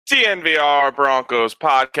DNVR Broncos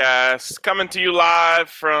podcast coming to you live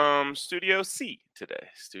from Studio C today.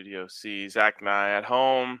 Studio C, Zach and I at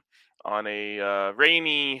home on a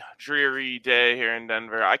rainy, dreary day here in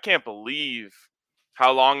Denver. I can't believe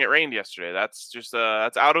how long it rained yesterday. That's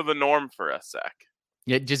out of the norm for us, Zach.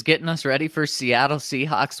 Yeah, just getting us ready for Seattle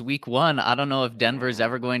Seahawks week 1. I don't know if Denver's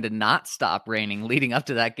ever going to not stop raining leading up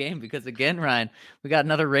to that game because, again, Ryan, we got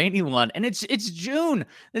another rainy one. And it's June.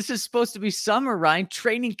 This is supposed to be summer, Ryan.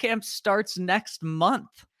 Training camp starts next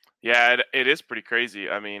month. Yeah, it is pretty crazy.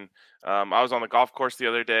 I mean, I was on the golf course the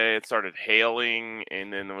other day. It started hailing,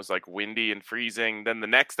 and then it was like windy and freezing. Then the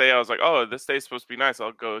next day I was like, oh, this day's supposed to be nice.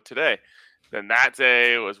 I'll go today. Then that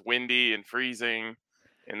day it was windy and freezing.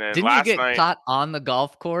 And then Didn't last you get night, caught on the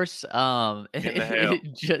golf course? in the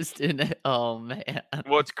hail. Oh, man.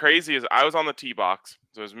 What's crazy is I was on the tee box.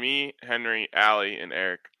 So it was me, Henry, Allie, and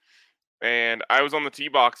Eric. And I was on the tee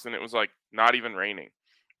box, and it was like not even raining,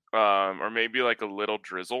 or maybe like a little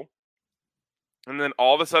drizzle. And then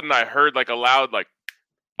all of a sudden I heard like a loud like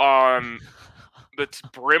on the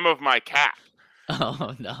brim of my cap.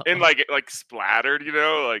 Oh, no. And like it like splattered,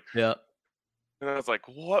 like. Yeah. And I was like,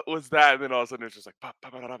 what was that? And then all of a sudden it's just like,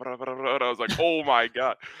 and I was like, oh my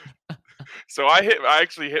God. So I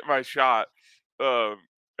actually hit my shot, and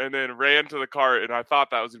then ran to the cart, and I thought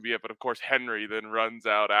that was gonna be it, but of course Henry then runs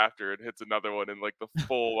out after and hits another one in like the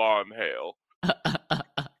full on hail.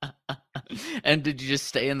 And did you just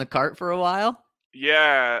stay in the cart for a while?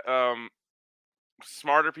 Yeah,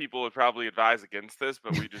 smarter people would probably advise against this,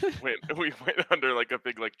 but we just went under like a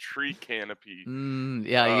big like tree canopy.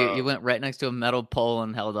 Yeah, you went right next to a metal pole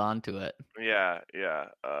and held on to it. Yeah.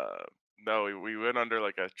 No, we went under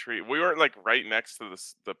like a tree. We weren't like right next to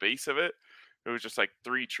the base of it. It was just like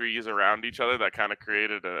 3 trees around each other that kind of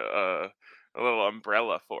created a little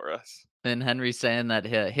umbrella for us. And Henry's saying that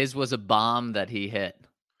his was a bomb that he hit.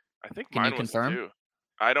 I think Can mine you was confirm? too.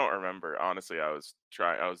 I don't remember. Honestly, I was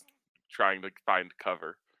trying to find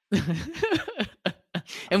cover.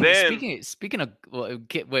 And then, speaking of,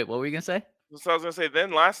 wait, what were you gonna say? So I was gonna say,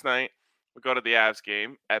 then last night we go to the Avs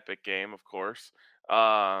game, epic game, of course.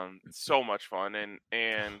 So much fun,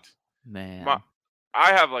 and Man,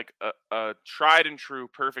 I have like a tried and true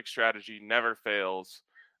perfect strategy, never fails.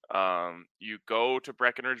 You go to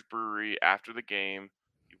Breckenridge Brewery after the game.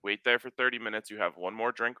 You wait there for 30 minutes. You have one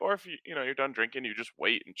more drink, or if you're done drinking, you just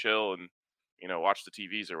wait and chill and watch the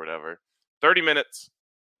TVs or whatever. 30 minutes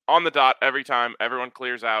on the dot every time. Everyone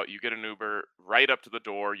clears out. You get an Uber right up to the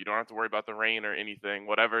door. You don't have to worry about the rain or anything,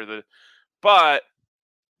 whatever. But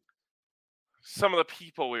some of the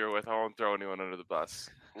people we were with, I won't throw anyone under the bus,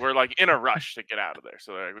 we're like in a rush to get out of there.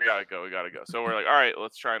 So they're like, we gotta go. So we're like, all right,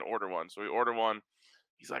 let's try and order one. So we order one.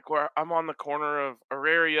 He's like, I'm on the corner of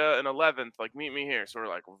Auraria and 11th. Like, meet me here. So we're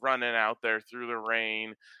like running out there through the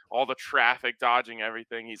rain, all the traffic, dodging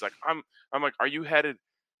everything. He's like, I'm like, are you headed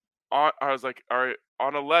on? I was like, on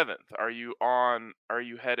 11th? Are you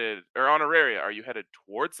headed, or on Auraria? Are you headed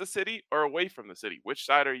towards the city or away from the city? Which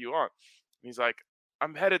side are you on? And he's like,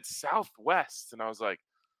 I'm headed southwest. And I was like,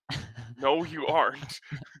 no, you aren't.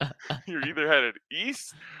 You're either headed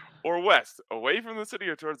east or west, away from the city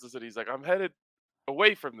or towards the city. He's like, I'm headed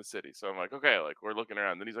away from the city. So I'm like, okay, like we're looking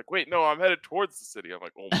around. Then he's like, wait, no, I'm headed towards the city. I'm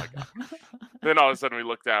like, oh my God. Then all of a sudden we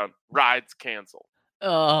look down, rides canceled.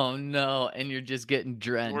 Oh no, and you're just getting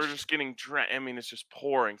drenched. We're just getting drenched. I mean, it's just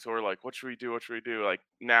pouring. So we're like, what should we do? Like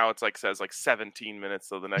now it's like says like 17 minutes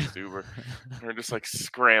till the next Uber. We're just like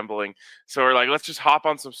scrambling. So we're like, let's just hop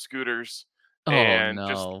on some scooters and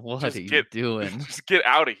what are you doing? Just get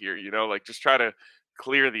out of here, like just try to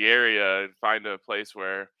clear the area and find a place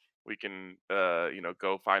where we can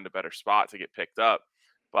go find a better spot to get picked up.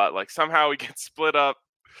 But like somehow we get split up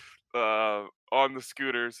on the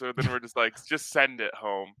scooter. So then we're just like, just send it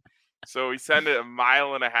home. So we send it 1.5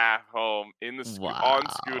 miles home in the on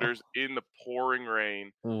scooters in the pouring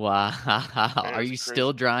rain. Wow. Are you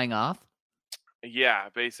still drying off? Yeah,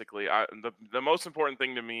 basically. The most important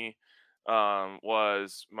thing to me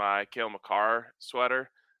was my Cale Makar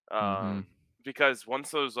sweater. Because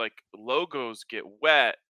once those like logos get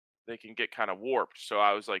wet, they can get kind of warped. So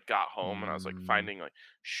I was like, got home and I was like finding like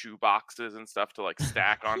shoe boxes and stuff to like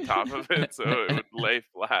stack on top of it so it would lay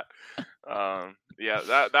flat. Yeah,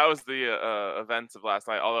 that was the events of last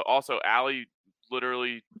night. Although also Allie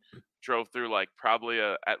literally drove through like probably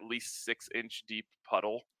at least 6-inch deep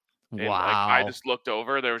puddle. And wow. Like I just looked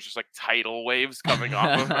over, there was just like tidal waves coming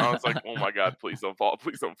off of them. I was like, oh my God, please don't fall.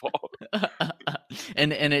 Please don't fall.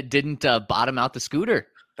 And it didn't bottom out the scooter.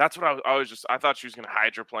 That's what I was just. I thought she was gonna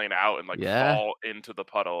hydroplane out and like Yeah. fall into the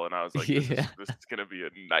puddle, and I was like, Yeah. this is gonna be a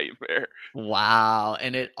nightmare. Wow.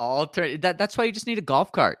 And it all turned that's why you just need a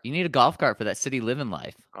golf cart. You need a golf cart for that city living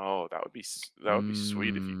life. Oh, that would be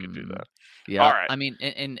sweet if you could do Mm. that. All Yep. right. I mean,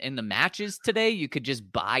 in the matches today, you could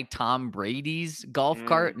just buy Tom Brady's golf Mm,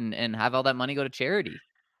 cart and have all that money go to charity.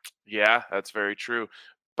 yeah, that's very true.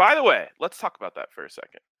 By the way, let's talk about that for a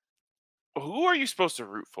second. Who are you supposed to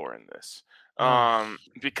root for in this? Oh.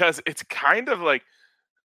 Because it's kind of like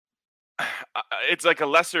it's like a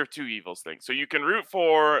lesser of two evils thing. So you can root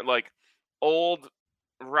for like old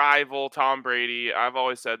rival Tom Brady. I've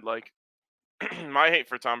always said like my hate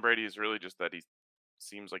for Tom Brady is really just that he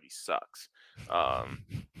seems like he sucks. Um,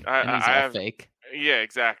 And he's I all have fake. yeah,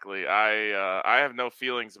 exactly. I have no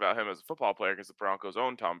feelings about him as a football player because the Broncos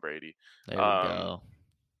own Tom Brady. There we Um, go.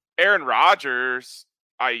 Aaron Rodgers,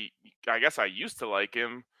 I guess I used to like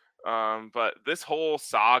him, but this whole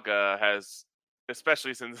saga has,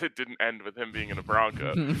 especially since it didn't end with him being in a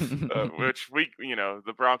Bronco, which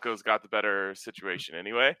the Broncos got the better situation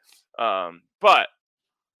anyway. But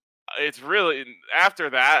it's really after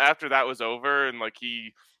that was over and like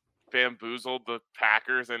he bamboozled the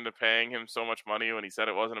Packers into paying him so much money when he said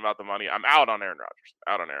it wasn't about the money. I'm out on Aaron Rodgers.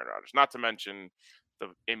 Out on Aaron Rodgers. Not to mention the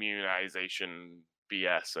immunization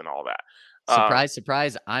BS and all that. Surprise,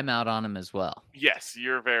 surprise, I'm out on him as well. Yes,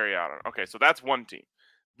 you're very out on. Okay, so that's one team.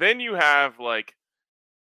 Then you have like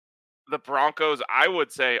the Broncos, I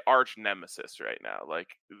would say arch nemesis right now. Like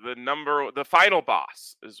the final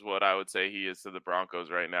boss is what I would say he is to the Broncos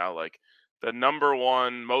right now. Like the number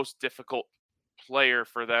one most difficult player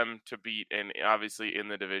for them to beat, and obviously in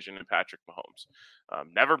the division, in Patrick Mahomes.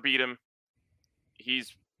 Never beat him.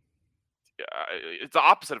 He's it's the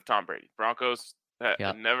opposite of Tom Brady. Broncos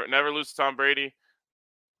Yep. never lose to Tom Brady.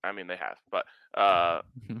 I mean they have, but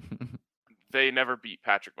they never beat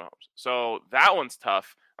Patrick Mahomes. So that one's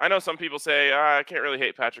tough. I know some people say I can't really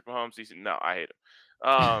hate Patrick Mahomes. No, I hate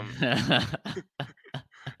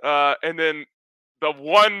him. And then the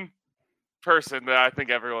one person that I think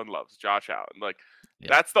everyone loves, Josh Allen. Like Yep.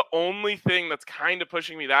 that's the only thing that's kind of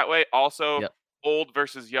pushing me that way. Also, Yep. old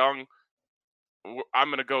versus young. I'm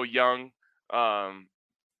gonna go young,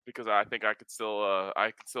 because I think I could still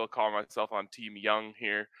call myself on Team Young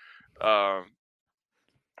here.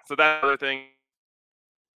 So that other thing,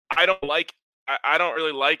 I don't like. I don't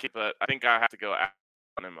really like it, but I think I have to go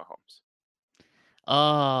on in Mahomes.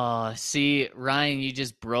 Oh, see, Ryan, you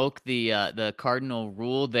just broke the cardinal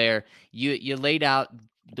rule there. You laid out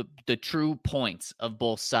the true points of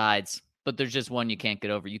both sides, but there's just one you can't get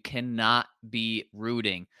over. You cannot be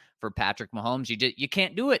rooting for Patrick Mahomes. You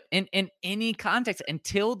can't do it in any context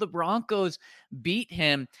until the Broncos beat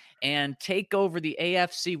him and take over the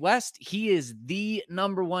AFC West. He is the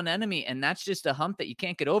number one enemy, and that's just a hump that you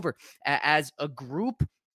can't get over. As a group,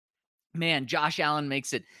 man, Josh Allen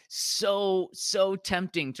makes it so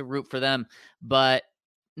tempting to root for them, but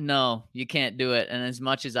no, you can't do it. And as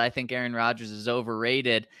much as I think Aaron Rodgers is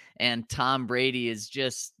overrated and Tom Brady is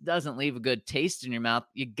just doesn't leave a good taste in your mouth,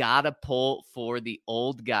 you gotta pull for the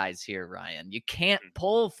old guys here, Ryan. You can't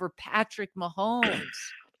pull for Patrick Mahomes.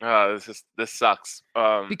 This sucks.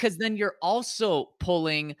 Because then you're also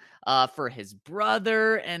pulling for his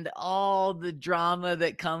brother and all the drama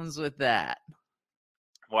that comes with that.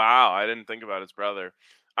 Wow, I didn't think about his brother.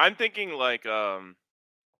 I'm thinking like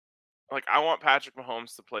I want Patrick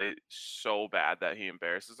Mahomes to play so bad that he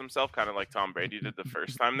embarrasses himself, kind of like Tom Brady did the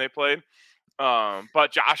first time they played.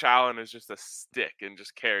 But Josh Allen is just a stick and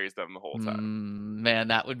just carries them the whole time. Man,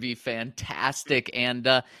 that would be fantastic. And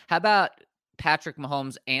how about Patrick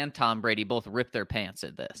Mahomes and Tom Brady both rip their pants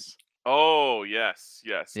at this? Oh, yes.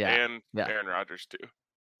 Yeah, And yeah. Aaron Rodgers too.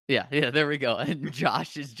 Yeah, there we go. And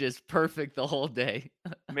Josh is just perfect the whole day.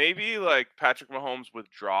 Maybe like Patrick Mahomes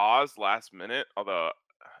withdraws last minute, although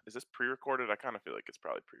is this pre-recorded? I kind of feel like it's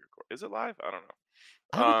probably pre-recorded. Is it live? I don't know.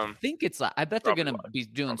 I would think it's live. I bet they're probably going to live. be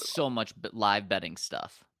doing Probably so much live betting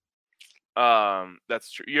stuff.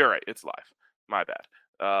 That's true. You're right. It's live. My bad.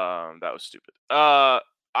 That was stupid. I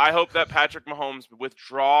hope that Patrick Mahomes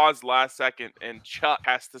withdraws last second and Chuck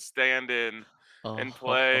has to stand in and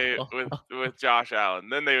play with Josh Allen.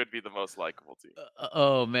 Then they would be the most likable team.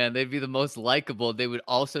 Oh man, they'd be the most likable. They would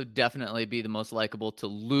also definitely be the most likable to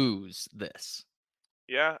lose this.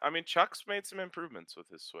 Yeah, I mean Chuck's made some improvements with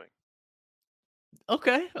his swing.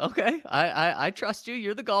 Okay. I trust you.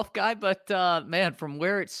 You're the golf guy, but man, from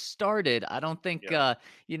where it started, I don't think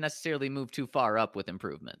you necessarily move too far up with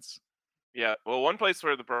improvements. Yeah, well, one place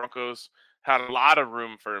where the Broncos had a lot of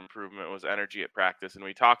room for improvement was energy at practice, and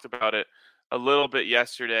we talked about it a little bit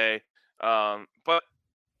yesterday. But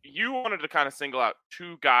you wanted to kind of single out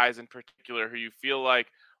two guys in particular who you feel like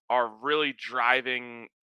are really driving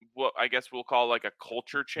what I guess we'll call like a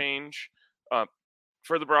culture change uh,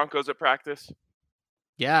 for the Broncos at practice.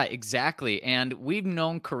 Yeah, exactly. And we've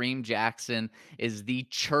known Kareem Jackson is the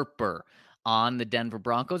chirper on the Denver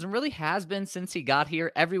Broncos and really has been since he got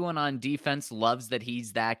here. Everyone on defense loves that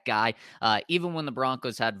he's that guy. Even when the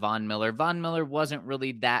Broncos had Von Miller wasn't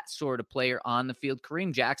really that sort of player on the field.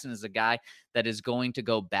 Kareem Jackson is a guy that is going to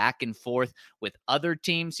go back and forth with other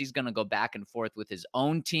teams. He's going to go back and forth with his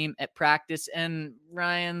own team at practice. And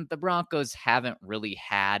Ryan, the Broncos haven't really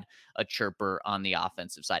had a chirper on the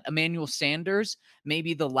offensive side. Emmanuel Sanders,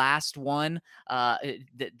 maybe the last one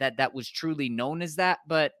that was truly known as that.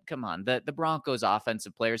 But come on, the Broncos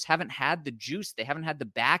offensive players haven't had the juice. They haven't had the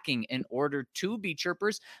backing in order to be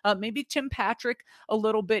chirpers. Maybe Tim Patrick a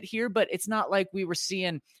little bit here, but it's not like we were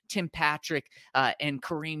seeing Tim Patrick and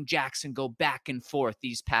Kareem Jackson go back and forth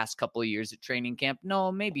these past couple of years at training camp.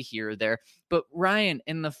 No, maybe here or there. But Ryan,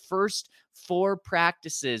 in the first 4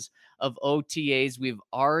 practices of OTAs, we've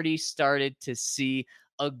already started to see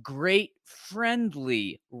a great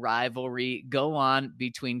friendly rivalry go on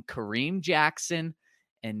between Kareem Jackson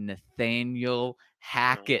and Nathaniel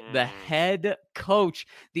Hackett, the Mm. head coach,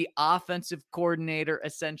 the offensive coordinator,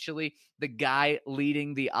 essentially the guy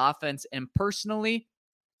leading the offense. And personally,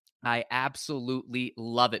 I absolutely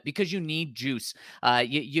love it because you need juice.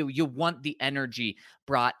 You want the energy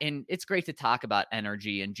brought in. It's great to talk about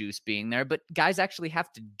energy and juice being there, but guys actually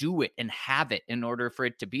have to do it and have it in order for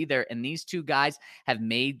it to be there. And these two guys have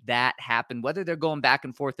made that happen. Whether they're going back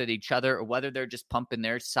and forth at each other or whether they're just pumping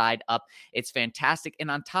their side up, it's fantastic.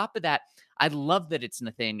 And on top of that, I love that it's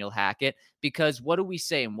Nathaniel Hackett because what do we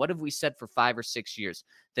say and what have we said for 5 or 6 years?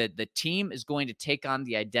 That the team is going to take on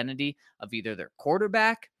the identity of either their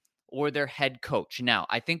quarterback or their head coach. Now,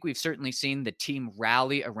 I think we've certainly seen the team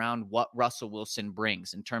rally around what Russell Wilson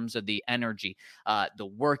brings in terms of the energy, the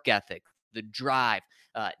work ethic, the drive,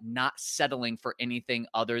 not settling for anything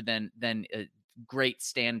other than great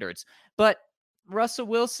standards. But Russell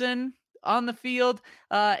Wilson on the field,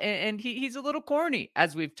 and he's a little corny,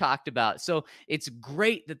 as we've talked about. So it's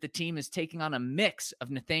great that the team is taking on a mix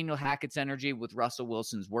of Nathaniel Hackett's energy with Russell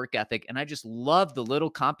Wilson's work ethic. And I just love the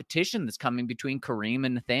little competition that's coming between Kareem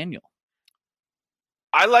and Nathaniel.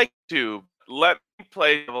 I like to let me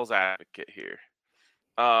play devil's advocate here.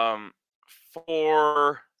 Um,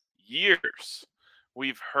 for years,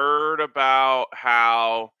 we've heard about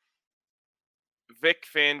how Vic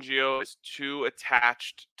Fangio is too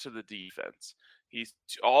attached to the defense.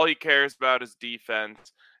 All he cares about is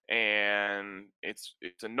defense, and it's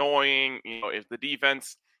annoying. You know, if the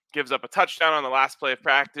defense gives up a touchdown on the last play of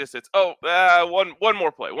practice, it's one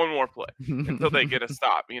more play, until they get a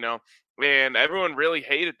stop. You know, and everyone really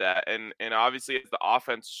hated that, and obviously as the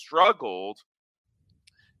offense struggled,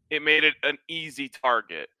 it made it an easy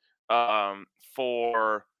target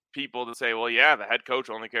for people to say, well, yeah, the head coach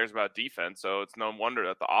only cares about defense, so it's no wonder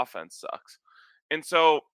that the offense sucks. And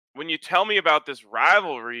so when you tell me about this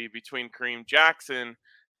rivalry between Kareem Jackson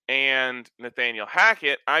and Nathaniel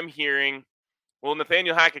Hackett, I'm hearing, well,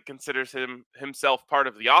 Nathaniel Hackett considers himself part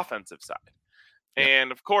of the offensive side. Yep.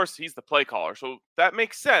 And of course, he's the play caller. So that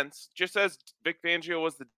makes sense, just as Vic Fangio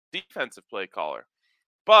was the defensive play caller.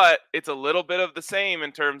 But it's a little bit of the same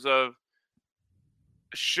in terms of,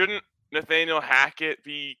 shouldn't Nathaniel Hackett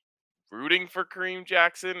be rooting for Kareem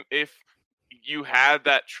Jackson if you had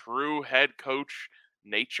that true head coach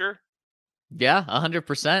nature? Yeah,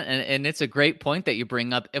 100%. And it's a great point that you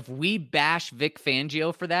bring up. If we bash Vic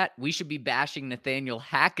Fangio for that, we should be bashing Nathaniel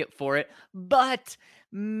Hackett for it. But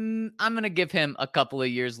I'm going to give him a couple of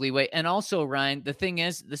years leeway. And also, Ryan, the thing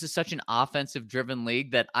is, this is such an offensive driven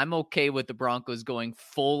league that I'm okay with the Broncos going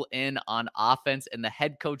full in on offense and the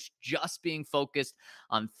head coach just being focused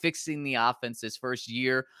on fixing the offense this first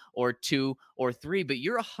year or 2 or 3. But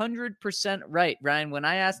you're 100% right, Ryan. When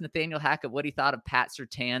I asked Nathaniel Hackett what he thought of Pat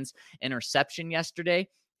Surtain's interception yesterday,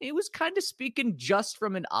 he was kind of speaking just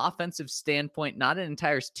from an offensive standpoint, not an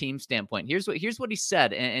entire team standpoint. Here's what he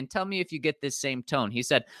said, and tell me if you get this same tone. He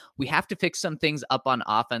said, "We have to fix some things up on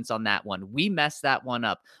offense on that one. We messed that one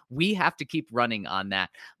up. We have to keep running on that."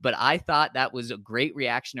 But I thought that was a great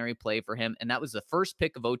reactionary play for him, and that was the first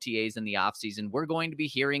pick of OTAs in the offseason. We're going to be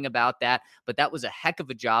hearing about that, but that was a heck of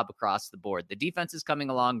a job across the board. The defense is coming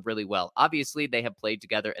along really well. Obviously, they have played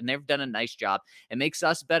together, and they've done a nice job. It makes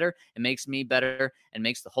us better. It makes me better, and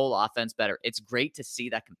makes the whole offense better. It's great to see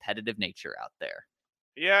that competitive nature out there.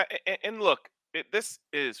 Yeah, and look, this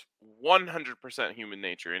is 100% human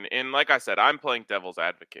nature, and like I said, I'm playing devil's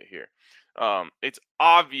advocate here. It's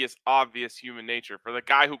obvious human nature for the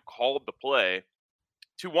guy who called the play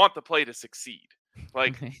to want the play to succeed.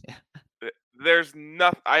 Like, there's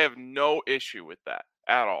nothing. I have no issue with that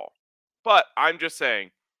at all. But I'm just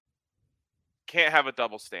saying, can't have a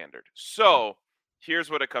double standard. So here's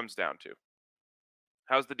what it comes down to.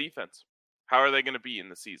 How's the defense? How are they going to be in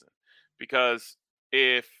the season? Because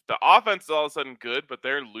if the offense is all of a sudden good, but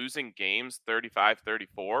they're losing games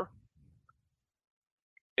 35-34,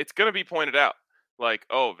 it's going to be pointed out. Like,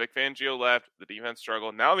 oh, Vic Fangio left, the defense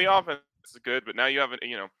struggled. Now the offense is good, but now you haven't,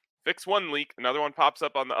 fix one leak, another one pops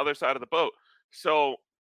up on the other side of the boat. So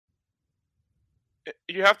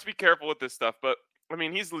you have to be careful with this stuff. But, I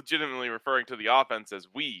mean, he's legitimately referring to the offense as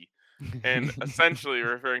we, and essentially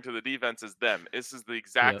referring to the defense as them. This is the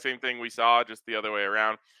exact same thing we saw, just the other way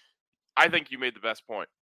around. I think you made the best point.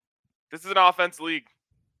 This is an offense league.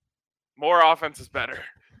 More offense is better.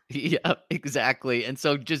 Yeah, exactly. And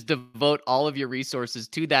so just devote all of your resources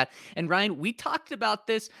to that. And Ryan, we talked about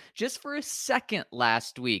this just for a second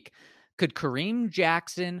last week. Could Kareem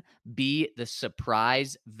Jackson be the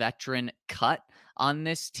surprise veteran cut on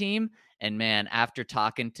this team? And man, after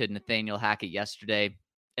talking to Nathaniel Hackett yesterday,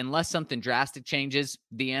 unless something drastic changes,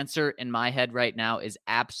 the answer in my head right now is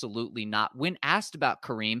absolutely not. When asked about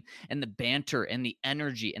Kareem and the banter and the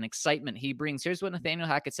energy and excitement he brings, here's what Nathaniel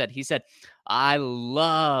Hackett said. He said, I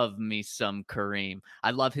love me some Kareem. I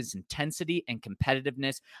love his intensity and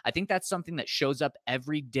competitiveness. I think that's something that shows up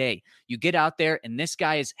every day. You get out there and this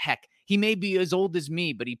guy is, heck, he may be as old as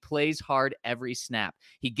me, but he plays hard every snap.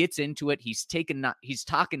 He gets into it. He's talking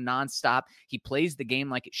nonstop. He plays the game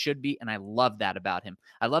like it should be, and I love that about him.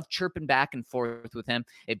 I love chirping back and forth with him.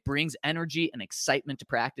 It brings energy and excitement to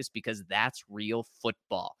practice because that's real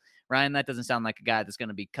football. Ryan, that doesn't sound like a guy that's going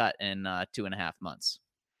to be cut in 2.5 months.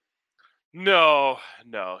 No,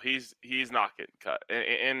 he's not getting cut.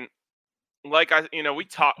 And like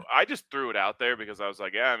I just threw it out there because I was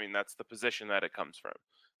like, yeah, I mean, that's the position that it comes from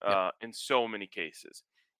in so many cases.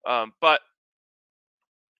 But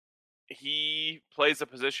he plays a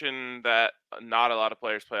position that not a lot of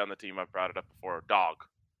players play on the team. I've brought it up before. Dog.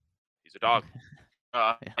 He's a dog.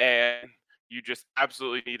 And you just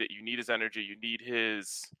absolutely need it. You need his energy. You need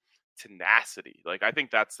his tenacity. Like, I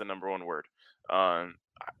think that's the number one word.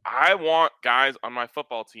 I want guys on my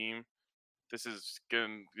football team. This is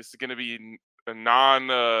gonna be a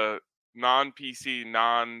non-PC,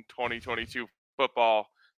 non-2022 football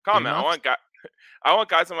comment. I want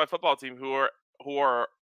guys on my football team who are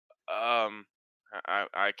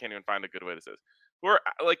I can't even find a good way to say this. Who are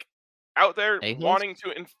like out there wanting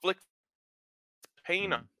to inflict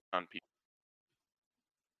pain on people.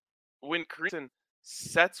 When Kareem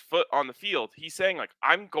sets foot on the field, he's saying, like,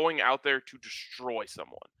 I'm going out there to destroy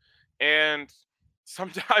someone. And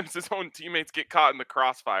sometimes his own teammates get caught in the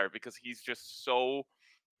crossfire because he's just so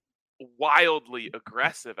wildly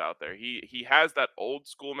aggressive out there. He has that old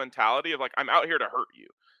school mentality of, like, I'm out here to hurt you.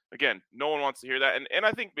 Again, no one wants to hear that. And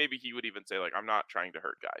I think maybe he would even say, like, I'm not trying to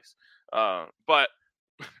hurt guys. But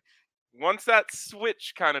once that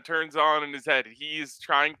switch kind of turns on in his head, he's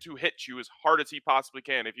trying to hit you as hard as he possibly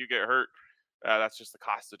can. If you get hurt, that's just the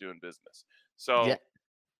cost of doing business. So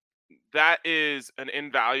that is an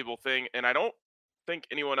invaluable thing, and I don't think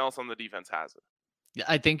anyone else on the defense has it.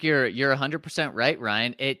 I think you're 100% right,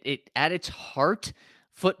 Ryan. It at its heart,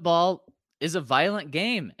 football is a violent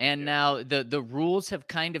game, and now the rules have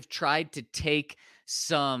kind of tried to take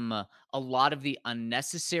a lot of the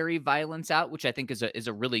unnecessary violence out, which I think is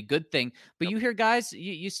a really good thing. But you hear guys,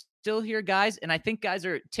 you still hear guys, and I think guys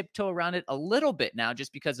are tiptoe around it a little bit now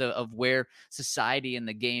just because of where society and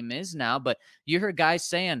the game is now. But you hear guys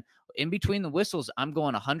saying, in between the whistles, I'm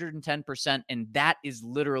going 110%, and that is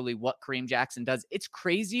literally what Kareem Jackson does. It's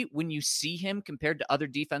crazy when you see him compared to other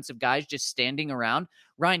defensive guys just standing around.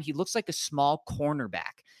 Ryan, he looks like a small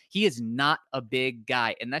cornerback. He is not a big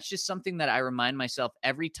guy, and that's just something that I remind myself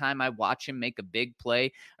every time I watch him make a big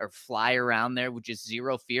play or fly around there with just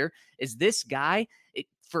zero fear, is this guy,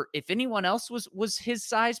 if anyone else was his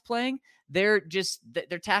size playing, they're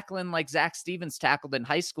tackling like Zach Stevens tackled in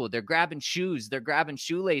high school. They're grabbing shoes. They're grabbing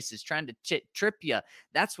shoelaces, trying to trip you.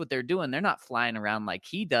 That's what they're doing. They're not flying around like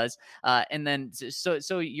he does. And then,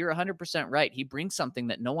 so you're 100% right. He brings something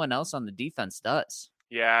that no one else on the defense does.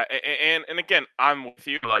 Yeah, and again, I'm with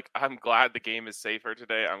you. Like, I'm glad the game is safer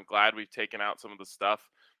today. I'm glad we've taken out some of the stuff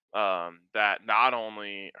that not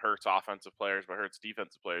only hurts offensive players but hurts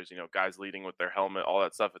defensive players. Guys leading with their helmet, all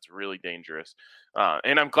that stuff. It's really dangerous,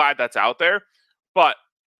 and I'm glad that's out there. But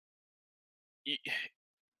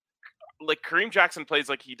like, Kareem Jackson plays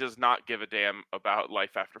like he does not give a damn about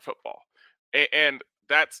life after football, and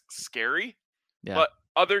that's scary. Yeah. But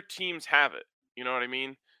other teams have it. You know what I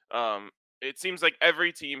mean? It seems like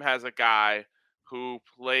every team has a guy who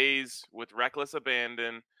plays with reckless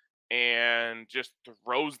abandon and just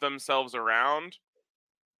throws themselves around.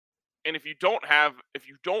 And if you don't have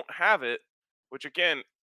it, which again,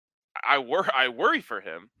 I worry for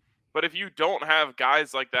him, but if you don't have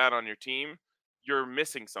guys like that on your team, you're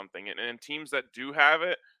missing something. And teams that do have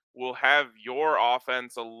it will have your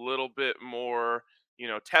offense a little bit more,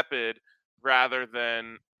 tepid rather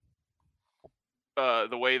than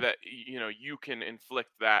the way that you can inflict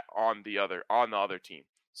that on the other team.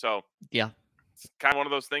 So Yeah. it's kind of one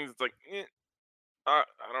of those things. It's like I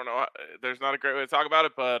don't know. There's not a great way to talk about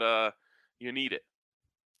it, but you need it.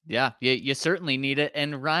 Yeah, you certainly need it.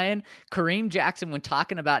 And Ryan, Kareem Jackson, when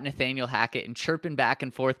talking about Nathaniel Hackett and chirping back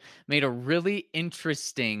and forth, made a really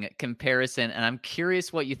interesting comparison. And I'm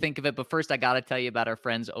curious what you think of it. But first, I got to tell you about our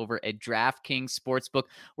friends over at DraftKings Sportsbook,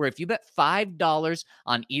 where if you bet $5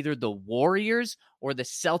 on either the Warriors or the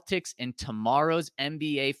Celtics in tomorrow's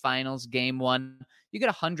NBA Finals Game 1, you get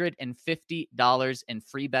 $150 in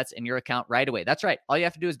free bets in your account right away. That's right. All you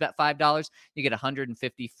have to do is bet $5. You get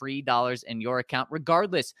 $150 free dollars in your account,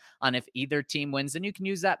 regardless on if either team wins. Then you can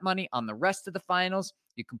use that money on the rest of the finals.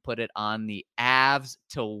 You can put it on the Avs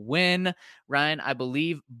to win. Ryan, I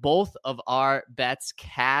believe both of our bets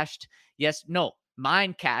cashed. Yes, no,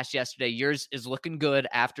 mine cashed yesterday. Yours is looking good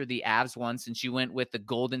after the Avs won, since you went with the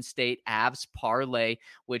Golden State Avs parlay,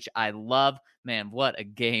 which I love. Man, what a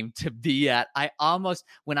game to be at.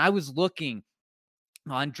 When I was looking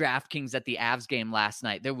on DraftKings at the Avs game last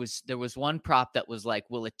night, there was one prop that was like,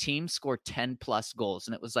 will a team score 10 plus goals?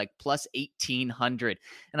 And it was like plus 1,800.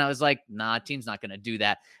 And I was like, nah, team's not going to do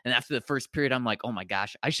that. And after the first period, I'm like, oh my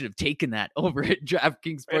gosh, I should have taken that over at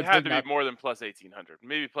DraftKings It had Sportsbook. to be more than plus 1,800,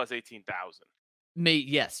 maybe plus 18,000.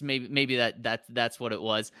 Maybe that's what it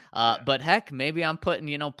was. Yeah. But heck, maybe I'm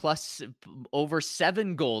putting plus over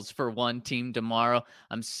 7 goals for one team tomorrow.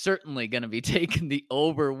 I'm certainly going to be taking the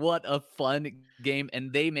over. What a fun game,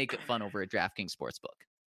 and they make it fun over at DraftKings Sportsbook.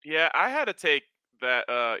 Yeah, I had a take that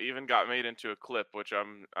even got made into a clip, which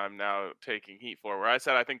I'm now taking heat for, where I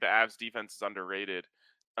said I think the Avs defense is underrated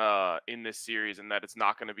in this series, and that it's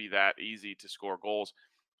not going to be that easy to score goals.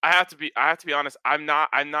 I have to be honest. I'm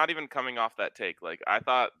not even coming off that take. Like, I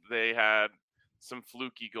thought they had some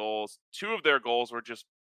fluky goals. 2 of their goals were just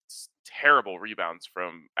terrible rebounds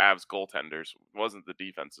from Avs goaltenders. It wasn't the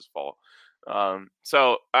defense's fault.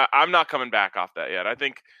 So I'm not coming back off that yet. I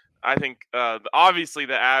think obviously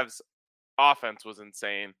the Avs offense was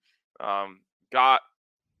insane. Got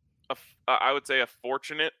I would say a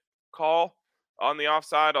fortunate call on the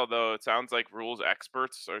offside, although it sounds like rules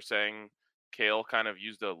experts are saying Kale kind of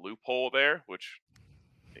used a loophole there, which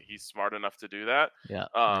he's smart enough to do that.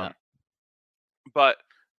 Yeah. But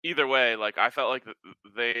either way, like, I felt like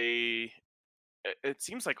it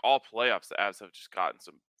seems like all playoffs the Avs have just gotten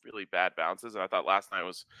some really bad bounces, and I thought last night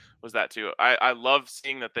was that too. I love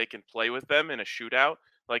seeing that they can play with them in a shootout.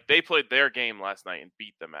 Like, they played their game last night and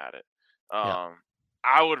beat them at it.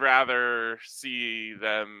 I would rather see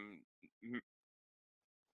them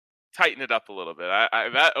tighten it up a little bit.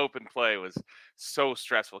 That open play was so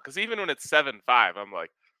stressful, because even when it's 7-5, I'm like,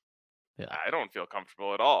 I don't feel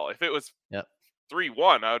comfortable at all. If it was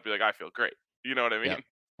 3-1, I would be like, I feel great. You know what I mean?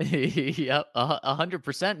 Yep,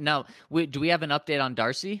 100%. Now, do we have an update on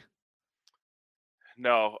Darcy?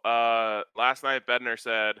 No. Last night Bednar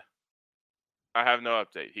said, I have no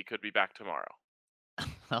update. He could be back tomorrow.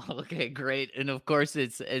 Okay, great. And of course,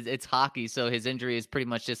 it's hockey, so his injury is pretty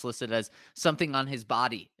much just listed as something on his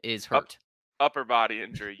body is hurt. Upper body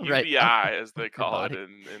injury, UBI, right. As they call it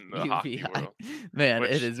in the UBI. Hockey world. Man,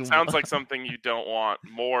 it is sounds like something you don't want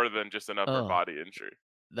more than just an upper body injury.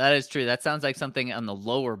 That is true. That sounds like something on the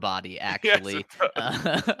lower body, actually.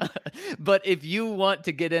 Yes, but if you want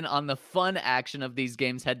to get in on the fun action of these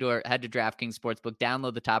games, head to DraftKings Sportsbook.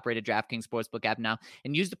 Download the top-rated DraftKings Sportsbook app now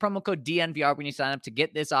and use the promo code DNVR when you sign up to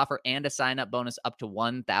get this offer and a sign-up bonus up to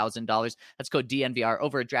 $1,000. That's code DNVR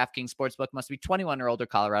over at DraftKings Sportsbook. Must be 21 or older,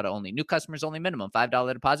 Colorado only. New customers only. Minimum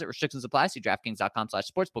 $5 deposit. Restrictions apply. See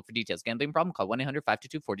DraftKings.com/sportsbook for details. Gambling problem? Call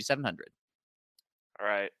 1-800-522-4700. All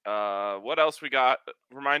right. What else we got?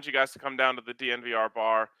 Remind you guys to come down to the DNVR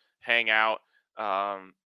bar, hang out.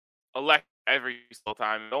 Elect every single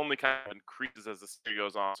time. It only kind of increases as the series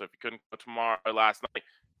goes on. So if you couldn't go tomorrow or last night,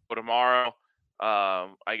 go tomorrow.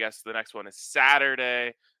 I guess the next one is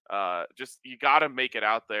Saturday. Just, you got to make it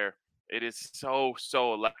out there. It is so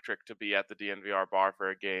electric to be at the DNVR bar for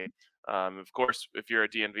a game. Of course, if you're a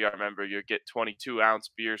DNVR member, you get 22-ounce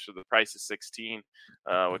beers for the price of 16,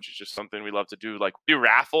 which is just something we love to do. Like, we do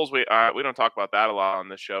raffles. We don't talk about that a lot on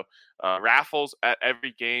this show. Raffles at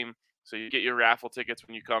every game. So you get your raffle tickets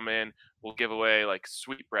when you come in. We'll give away like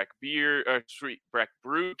sweet Breck beer or sweet Breck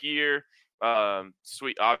brew gear,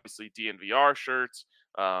 sweet obviously DNVR shirts,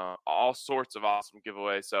 all sorts of awesome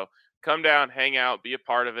giveaways. So come down, hang out, be a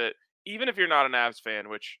part of it. Even if you're not an Avs fan,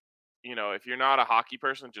 which if you're not a hockey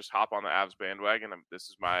person, just hop on the Avs bandwagon.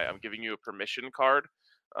 I'm giving you a permission card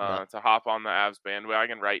Yep. to hop on the Avs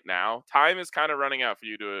bandwagon right now. Time is kind of running out for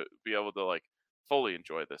you to be able to like fully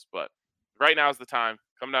enjoy this, but right now is the time.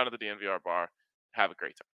 Come down to the DNVR bar, have a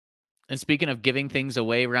great time. And speaking of giving things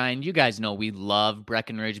away, Ryan, you guys know we love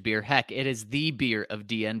Breckenridge beer. Heck, it is the beer of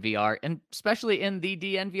DNVR, and especially in the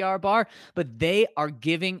DNVR bar. But they are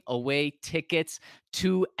giving away tickets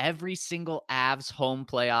to every single Avs home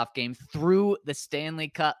playoff game through the Stanley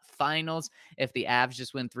Cup Finals. If the Avs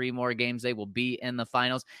just win 3 more games, they will be in the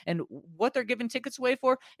finals. And what they're giving tickets away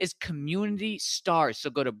for is community stars. So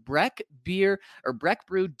go to Breck Beer or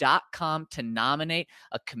breckbrew.com to nominate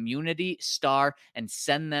a community star and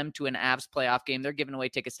send them to an Avs playoff game. They're giving away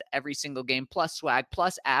tickets to every single game, plus swag,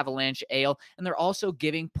 plus Avalanche Ale. And they're also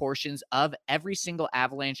giving portions of every single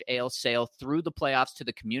Avalanche Ale sale through the playoffs to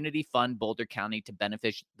the Community Fund Boulder County to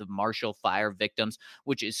benefit the Marshall Fire victims,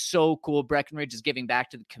 which is so cool. Breckenridge is giving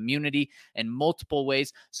back to the community in multiple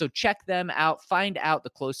ways. So check them out. Find out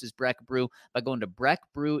the closest Breck Brew by going to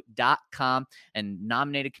breckbrew.com and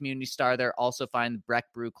nominate a community star there. Also find the Breck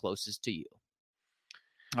Brew closest to you.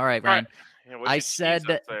 All right, Ryan. Yeah, I said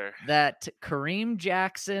that Kareem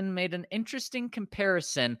Jackson made an interesting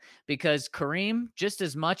comparison because Kareem, just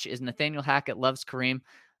as much as Nathaniel Hackett loves Kareem,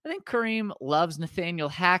 I think Kareem loves Nathaniel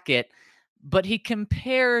Hackett, but he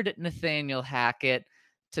compared Nathaniel Hackett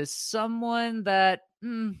to someone that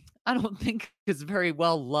I don't think is very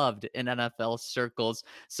well loved in NFL circles.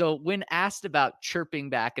 So when asked about chirping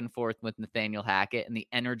back and forth with Nathaniel Hackett and the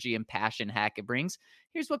energy and passion Hackett brings,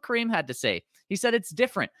 here's what Kareem had to say. He said, "It's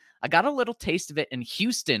different. I got a little taste of it in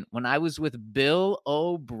Houston when I was with Bill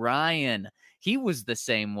O'Brien. He was the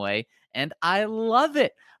same way, and I love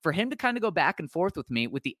it. For him to kind of go back and forth with me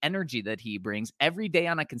with the energy that he brings every day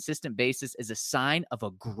on a consistent basis is a sign of a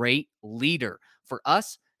great leader. For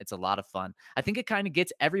us, it's a lot of fun. I think it kind of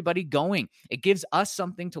gets everybody going. It gives us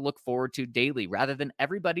something to look forward to daily rather than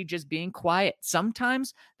everybody just being quiet.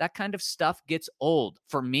 Sometimes that kind of stuff gets old.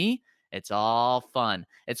 For me, it's all fun.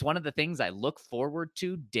 It's one of the things I look forward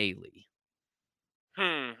to daily."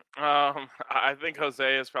 I think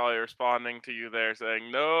Jose is probably responding to you there saying,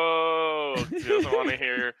 no, he doesn't want to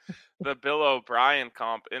hear the Bill O'Brien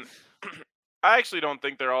comp. And I actually don't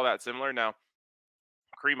think they're all that similar. Now,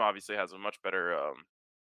 Kareem obviously has a much better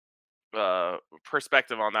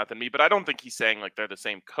perspective on that than me, but I don't think he's saying like they're the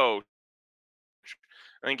same coach.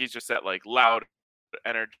 I think he's just that like loud,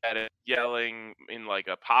 energetic, yelling in like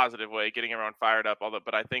a positive way, getting everyone fired up. All that,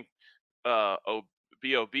 but I think Bob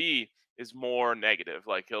is more negative.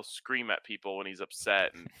 Like he'll scream at people when he's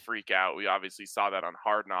upset and freak out. We obviously saw that on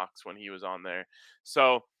Hard Knocks when he was on there.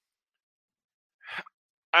 So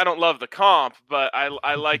I don't love the comp, but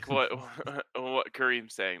I like what what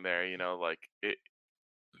Kareem's saying there. Like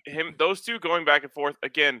those two going back and forth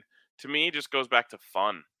again to me just goes back to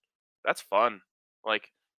fun. That's fun.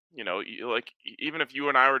 Like like even if you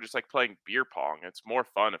and I were just like playing beer pong, it's more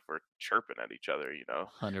fun if we're chirping at each other.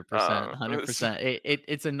 100%, 100%.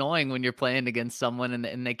 It's annoying when you're playing against someone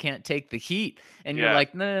and they can't take the heat, and you're Yeah.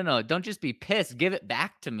 like, no, don't just be pissed. Give it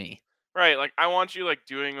back to me. Right, like I want you like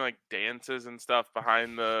doing like dances and stuff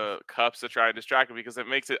behind the cups to try and distract me because it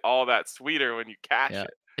makes it all that sweeter when you catch Yeah.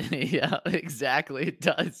 it. Yeah, exactly. It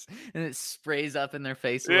does. And it sprays up in their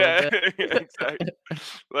face a Yeah, little bit. exactly.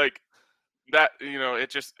 Like that,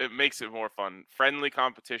 it makes it more fun. Friendly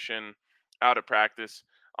competition out of practice.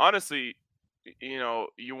 Honestly,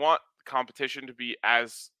 you want competition to be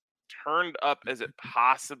as turned up as it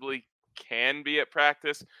possibly can be at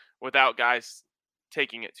practice without guys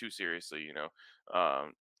taking it too seriously,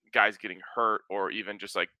 guys getting hurt or even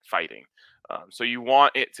just like fighting. So you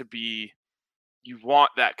want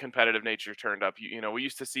that competitive nature turned up. We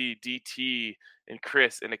used to see DT and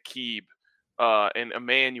Chris and Akib and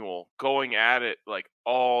Emmanuel going at it like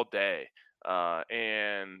all day.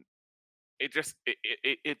 And it just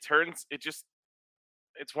it turns it just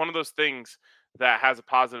it's one of those things that has a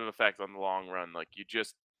positive effect on the long run. Like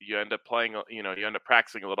you end up playing, you end up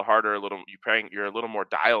practicing a little harder, you're a little more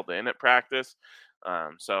dialed in at practice.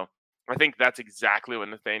 So I think that's exactly what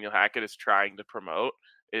Nathaniel Hackett is trying to promote.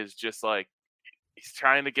 Is just like he's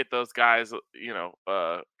trying to get those guys,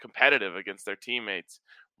 competitive against their teammates,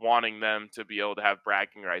 wanting them to be able to have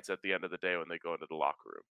bragging rights at the end of the day when they go into the locker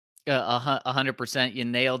room. 100%, you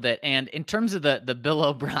nailed it. And in terms of the Bill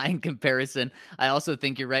O'Brien comparison, I also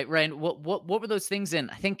think you're right, Ryan. What were those things in?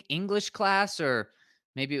 I think English class or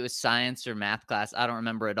Maybe it was science or math class. I don't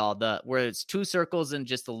remember it all. Where it's 2 circles and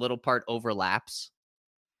just a little part overlaps.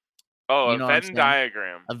 Oh, You a know what I'm Venn saying?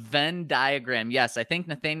 diagram. A Venn diagram. Yes, I think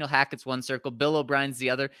Nathaniel Hackett's one circle, Bill O'Brien's the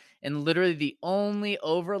other, and literally the only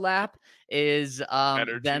overlap is them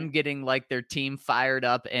Energy. getting like their team fired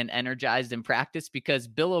up and energized in practice. Because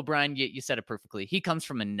Bill O'Brien, you said it perfectly. He comes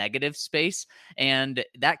from a negative space, and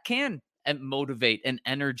that can motivate and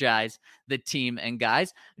energize the team and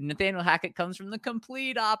guys. Nathaniel Hackett comes from the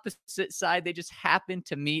complete opposite side. They just happen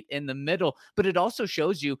to meet in the middle. But it also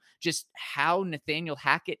shows you just how Nathaniel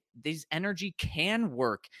Hackett, this energy can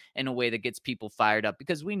work in a way that gets people fired up,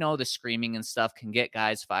 because we know the screaming and stuff can get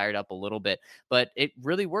guys fired up a little bit, but it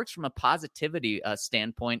really works from a positivity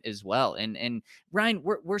standpoint as well. And Ryan,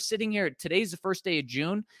 we're sitting here. Today's the first day of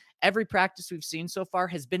June. Every practice we've seen so far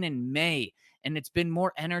has been in May, and it's been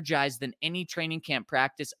more energized than any training camp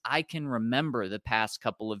practice I can remember the past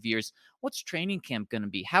couple of years. What's training camp going to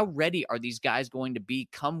be? How ready are these guys going to be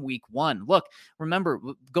come week one? Look, remember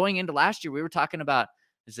going into last year, we were talking about,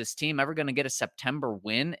 is this team ever going to get a September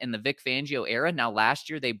win in the Vic Fangio era? Now, last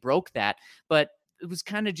year they broke that, but it was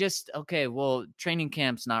kind of just, okay, well, training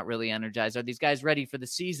camp's not really energized. Are these guys ready for the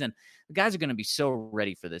season? The guys are going to be so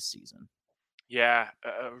ready for this season. Yeah,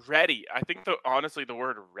 ready. I think honestly the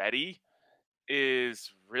word ready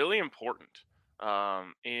is really important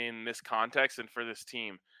in this context and for this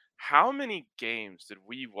team. How many games did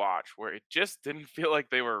we watch where it just didn't feel like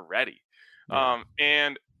they were ready? Yeah.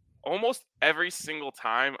 And almost every single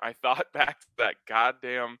time I thought back to that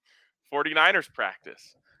goddamn 49ers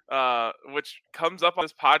practice, which comes up on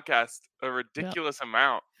this podcast a Yeah. ridiculous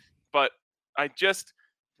amount. But I just,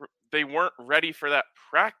 they weren't ready for that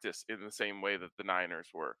practice in the same way that the Niners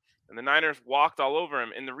were. And the Niners walked all over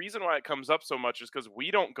him. And the reason why it comes up so much is because we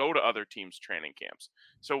don't go to other teams' training camps,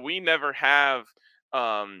 so we never have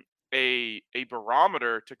um, a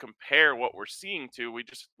barometer to compare what we're seeing to. We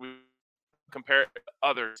compare it to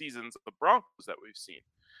other seasons of the Broncos that we've seen.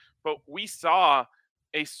 But we saw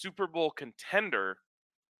a Super Bowl contender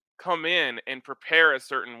come in and prepare a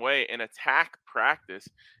certain way and attack practice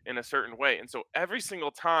in a certain way. And so every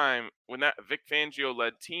single time when that Vic Fangio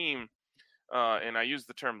led team, and I use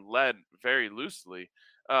the term led very loosely,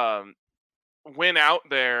 um, went out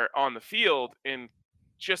there on the field and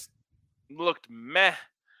just looked meh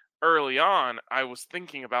early on, I was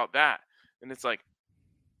thinking about that. And it's like,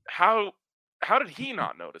 how how did he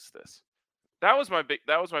not notice this? That was my biggest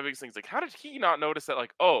thing. It's like, how did he not notice that,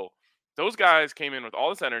 like, oh, those guys came in with all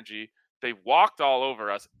this energy, they walked all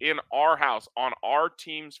over us in our house on our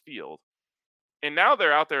team's field, and now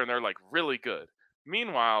they're out there and they're like really good.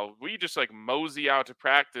 Meanwhile, we just like mosey out to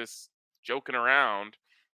practice joking around,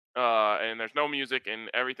 and there's no music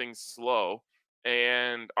and everything's slow,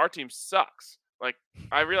 and our team sucks. Like,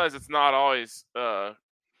 I realize it's not always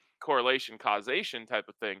correlation causation type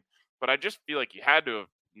of thing, but I just feel like you had to have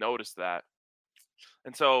noticed that.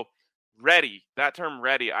 And so, ready, that term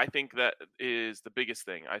ready, I think that is the biggest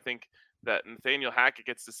thing. I think that Nathaniel Hackett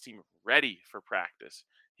gets this team ready for practice.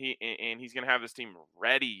 And he's going to have this team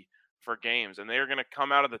ready for games, and they're going to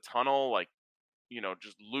come out of the tunnel like,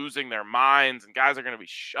 just losing their minds, and guys are going to be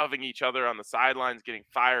shoving each other on the sidelines, getting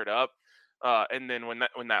fired up. And then when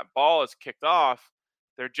that ball is kicked off,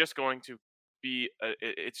 they're just going to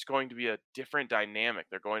it's going to be a different dynamic.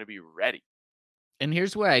 They're going to be ready. And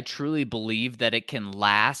here's where I truly believe that it can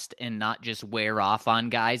last and not just wear off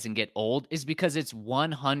on guys and get old, is because it's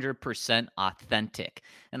 100% authentic.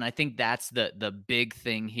 And I think that's the big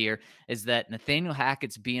thing here, is that Nathaniel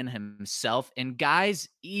Hackett's being himself, and guys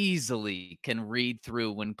easily can read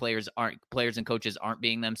through when players and coaches aren't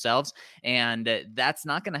being themselves. And that's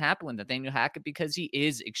not going to happen with Nathaniel Hackett, because he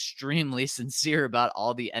is extremely sincere about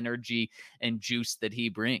all the energy and juice that he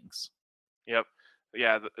brings. Yep.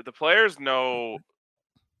 Yeah, the players know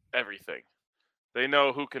everything. They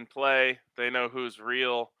know who can play. They know who's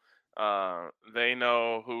real. They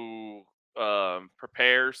know who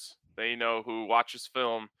prepares. They know who watches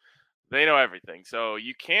film. They know everything. So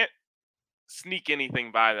you can't sneak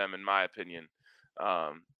anything by them, in my opinion.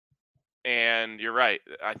 Um, and you're right.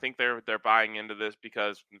 I think they're buying into this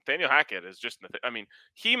because Nathaniel Hackett is just. I mean,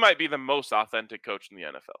 he might be the most authentic coach in the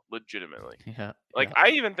NFL, legitimately. Yeah, Like, yeah. I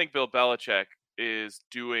even think Bill Belichick is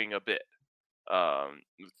doing a bit um,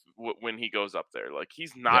 when he goes up there. Like,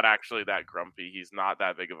 he's Yep. not actually that grumpy. He's not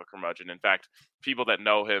that big of a curmudgeon. In fact, people that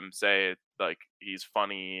know him say like he's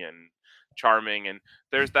funny and charming. And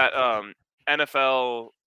there's that NFL.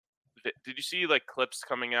 Did you see like clips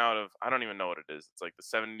coming out of? I don't even know what it is. It's like the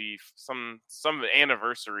 70 some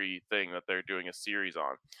anniversary thing that they're doing a series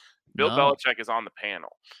on. Bill No. Belichick is on the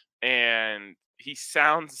panel, and he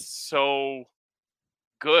sounds so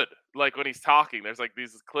good. Like when he's talking, there's like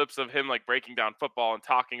these clips of him like breaking down football and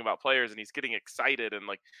talking about players, and he's getting excited and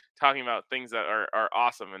like talking about things that are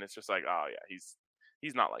awesome. And it's just like, oh yeah,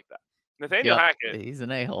 he's not like that. Nathaniel Yep, Hackett, he's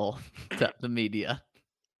an a-hole to the media.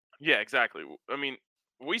 yeah, exactly. I mean,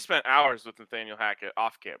 we spent hours with Nathaniel Hackett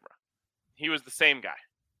off camera. He was the same guy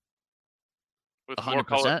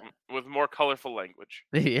 $100%. with more colorful language.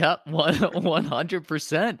 Yep,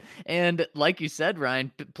 100%. And like you said,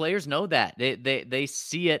 Ryan, players know that. They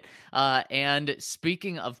see it. And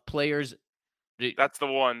speaking of players, That's the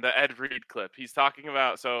one, the Ed Reed clip. He's talking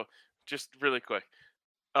about, so just really quick.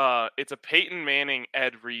 It's a Peyton Manning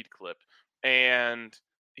Ed Reed clip, and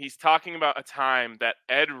he's talking about a time that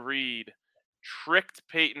Ed Reed tricked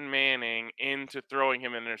Peyton Manning into throwing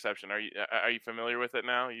him an interception. Are you familiar with it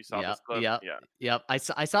now? You saw yep, this clip? yep, Yeah. yep. I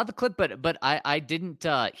saw the clip, but I didn't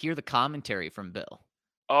hear the commentary from Bill.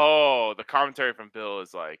 Oh, the commentary from Bill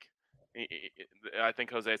is like, I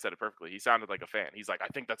think Jose said it perfectly. He sounded like a fan. He's like, I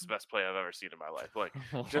think that's the best play I've ever seen in my life. Like,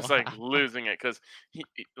 just like Wow. losing it because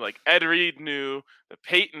like Ed Reed knew that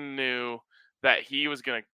Peyton knew that he was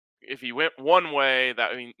gonna. If he went one way,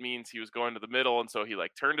 that means he was going to the middle, and so he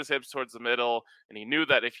like turned his hips towards the middle, and he knew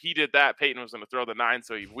that if he did that, Peyton was going to throw the 9,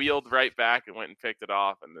 so he wheeled right back and went and picked it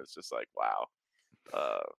off, and it's just like, wow,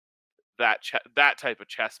 uh, that type of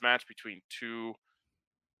chess match between two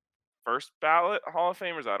first ballot Hall of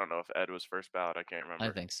Famers. I don't know if Ed was first ballot. I can't I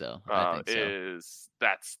remember. think so. I think so.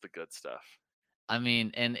 That's the good stuff. I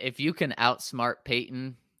mean, and if you can outsmart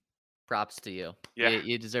Peyton, props to you. Yeah.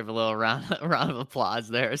 You deserve a little round of applause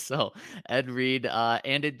there. So Ed Reed,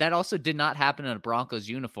 and that also did not happen in a Broncos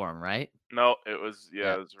uniform, right? No, it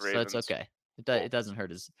Yeah, was so it's Ravens. okay. It Colts. doesn't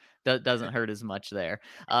hurt doesn't hurt as much there.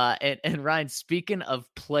 And Ryan, speaking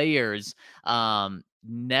of players,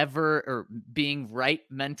 never or being right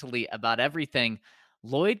mentally about everything,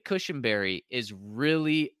 Lloyd Cushenberry is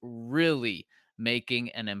really making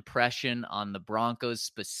an impression on the Broncos,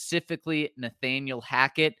 specifically Nathaniel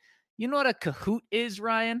Hackett. You know what a Kahoot is,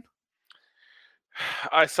 Ryan?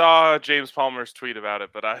 I saw James Palmer's tweet about it,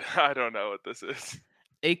 but I I don't know what this is.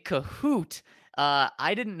 A Kahoot.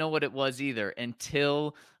 I didn't know what it was either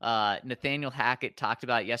until Nathaniel Hackett talked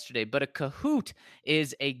about it yesterday. But a Kahoot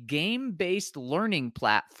is a game based learning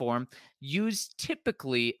platform used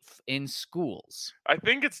typically in schools. I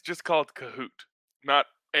think it's just called Kahoot, not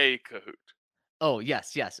a Kahoot. Oh,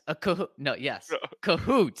 yes. A Kahoot. No, yes.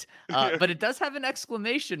 Kahoot. But it does have an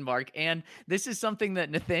exclamation mark. And this is something that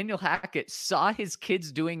Nathaniel Hackett saw his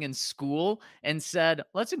kids doing in school and said,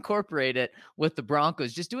 let's incorporate it with the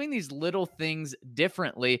Broncos, just doing these little things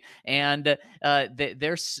differently. And their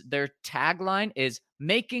tagline is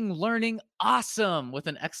making learning awesome with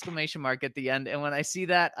an exclamation mark at the end. And when I see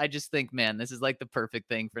that, I just think, man, this is like the perfect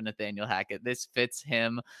thing for Nathaniel Hackett. This fits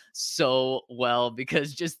him so well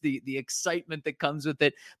because just the excitement that comes with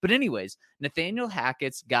it. But anyways, Nathaniel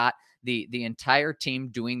Hackett's got the entire team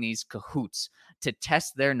doing these Kahoots to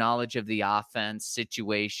test their knowledge of the offense,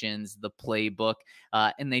 situations, the playbook,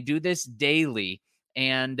 and they do this daily.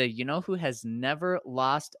 And you know who has never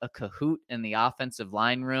lost a Kahoot in the offensive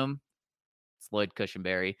line room? It's Lloyd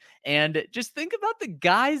Cushenberry. And just think about the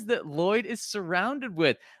guys that Lloyd is surrounded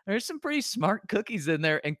with. There's some pretty smart cookies in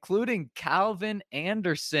there, including Calvin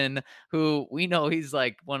Anderson, who we know he's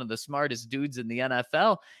like one of the smartest dudes in the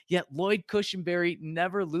NFL. Yet Lloyd Cushenberry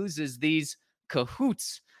never loses these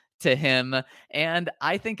Kahoots to him. And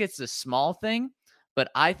I think it's a small thing,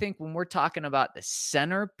 but I think when we're talking about the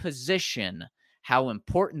center position, how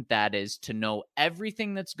important that is to know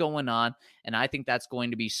everything that's going on. And I think that's going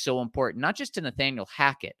to be so important, not just to Nathaniel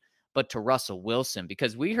Hackett, but to Russell Wilson,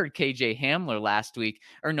 because we heard KJ Hamler last week,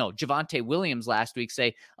 or no, Javonte Williams last week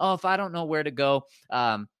say, oh, if I don't know where to go,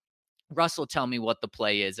 Russell tell me what the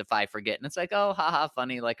play is if I forget. And it's like, oh, haha,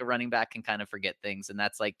 funny. Like a running back can kind of forget things. And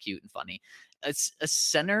that's like cute and funny. A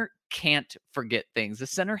center can't forget things. A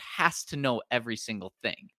center has to know every single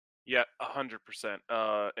thing. Yeah, 100%.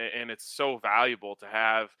 And it's so valuable to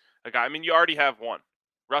have a guy. I mean, you already have one.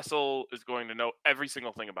 Russell is going to know every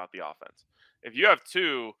single thing about the offense. If you have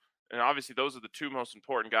two, and obviously those are the two most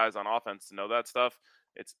important guys on offense to know that stuff,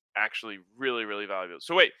 it's actually really valuable.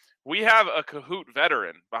 So wait, we have a Kahoot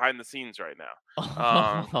veteran behind the scenes right now.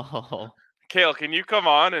 Oh, Kale, can you come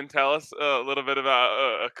on and tell us a little bit about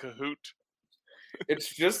a Kahoot? It's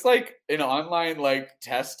just like an online like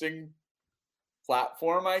testing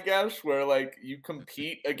platform, I guess, where like you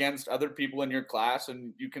compete against other people in your class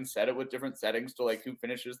and you can set it with different settings to like who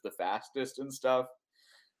finishes the fastest and stuff.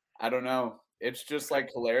 I don't know. It's just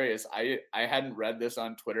like hilarious. I hadn't read this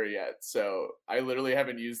on Twitter yet, so I literally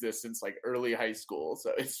haven't used this since like early high school.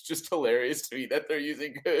 So it's just hilarious to me that they're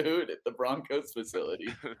using Kahoot at the Broncos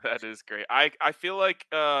facility. That is great. I feel like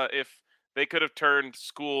if they could have turned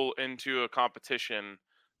school into a competition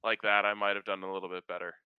like that, I might have done a little bit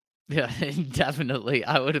better. Yeah, definitely.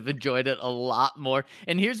 I would have enjoyed it a lot more.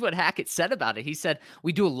 And here's what Hackett said about it. He said,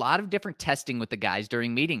 "We do a lot of different testing with the guys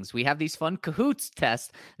during meetings. We have these fun Kahoots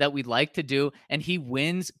tests that we'd like to do." And he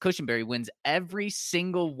wins, Cushenberry wins every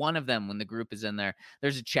single one of them when the group is in there.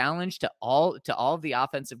 There's a challenge to all of the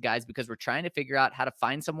offensive guys because we're trying to figure out how to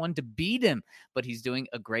find someone to beat him. But he's doing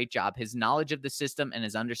a great job. His knowledge of the system and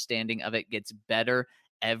his understanding of it gets better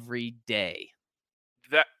every day.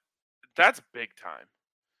 That's big time.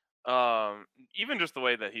 Even just the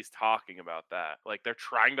way that he's talking about that, like they're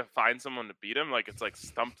trying to find someone to beat him, like it's like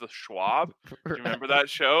Stump the Schwab. Do you remember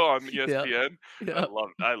that show on ESPN? Yeah.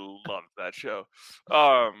 I loved that show.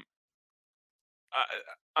 I'm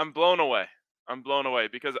blown away. I'm blown away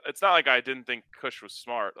because it's not like I didn't think Kush was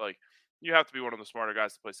smart. Like you have to be one of the smarter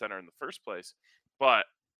guys to play center in the first place, but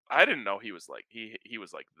I didn't know he was like he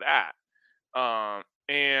was like that.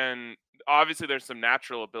 And obviously there's some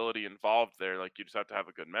natural ability involved there. Like you just have to have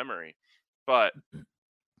a good memory, but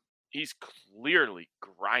he's clearly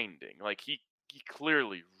grinding. Like he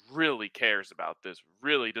clearly really cares about this,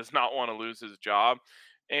 really does not want to lose his job.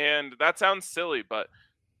 And that sounds silly, but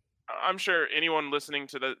I'm sure anyone listening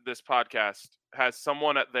to this podcast has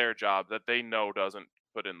someone at their job that they know doesn't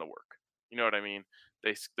put in the work. You know what I mean?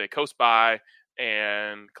 They coast by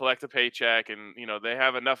and collect a paycheck, and they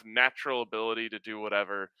have enough natural ability to do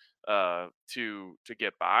whatever to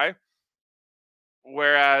get by.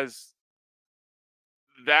 Whereas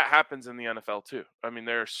that happens in the NFL too. I mean,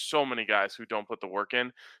 there are so many guys who don't put the work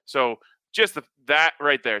in. So just that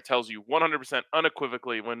right there tells you 100%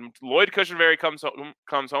 unequivocally when Lloyd Cushenberry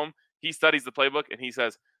comes home, he studies the playbook and he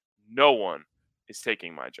says, "No one is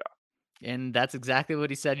taking my job." And that's exactly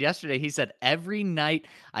what he said yesterday. He said, "Every night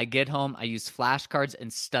I get home, I use flashcards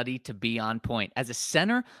and study to be on point." As a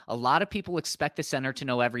center, a lot of people expect the center to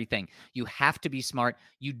know everything. You have to be smart.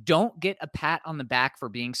 You don't get a pat on the back for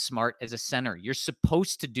being smart as a center. You're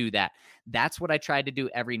supposed to do that. That's what I try to do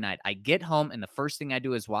every night. I get home, and the first thing I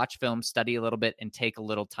do is watch film, study a little bit, and take a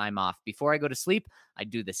little time off. Before I go to sleep, I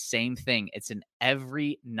do the same thing. It's an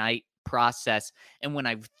every night process. And when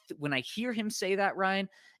I hear him say that, Ryan,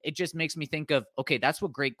 it just makes me think of, okay, that's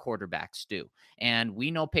what great quarterbacks do. And we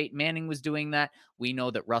know Peyton Manning was doing that. We know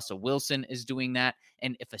that Russell Wilson is doing that.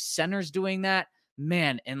 And if a center's doing that,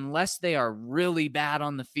 man, unless they are really bad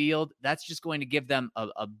on the field, that's just going to give them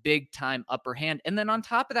a big time upper hand. And then on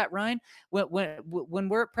top of that, Ryan, when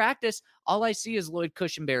we're at practice, all I see is Lloyd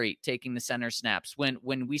Cushenberry taking the center snaps.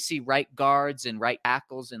 When we see right guards and right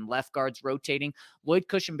tackles and left guards rotating, Lloyd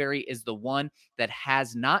Cushenberry is the one that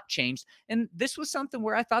has not changed. And this was something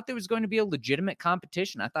where I thought there was going to be a legitimate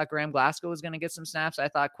competition. I thought Graham Glasgow was going to get some snaps. I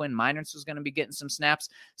thought Quinn Meinerz was going to be getting some snaps.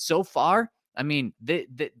 So far, I mean, the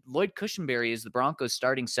Lloyd Cushenberry is the Broncos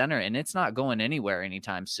starting center, and it's not going anywhere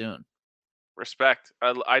anytime soon. Respect.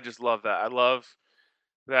 I just love that. I love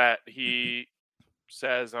that he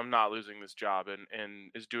says, "I'm not losing this job,"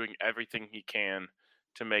 and is doing everything he can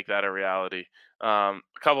to make that a reality. A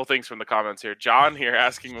couple things from the comments here. John here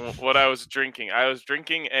asking what I was drinking. I was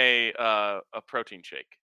drinking a protein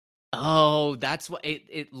shake. Oh, that's what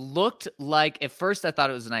it looked like. At first, I thought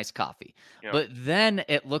it was a nice coffee, Yep. but then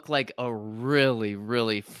it looked like a really,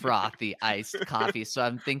 really frothy iced coffee. So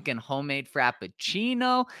I'm thinking homemade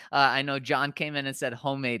frappuccino. I know John came in and said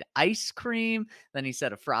homemade ice cream. Then he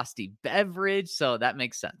said a frosty beverage. So that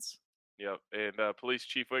makes sense. Yep. And Police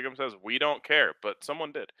Chief Wiggum says, "We don't care," but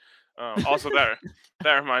someone did. Also, that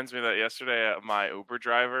reminds me that yesterday my Uber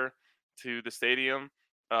driver to the stadium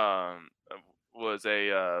was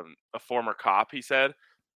a former cop. He said,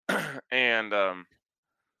 and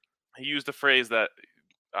he used a phrase that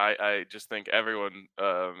I just think everyone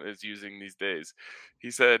is using these days. He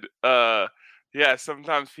said, "Yeah,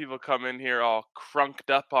 sometimes people come in here all crunked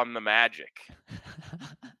up on the magic."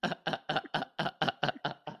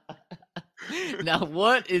 Now,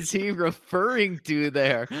 what is he referring to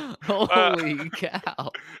there? Holy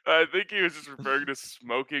cow. I think he was just referring to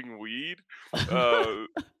smoking weed. And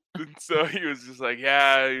so he was just like,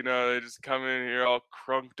 "Yeah, they just come in here all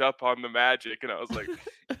crunked up on the magic." And I was like,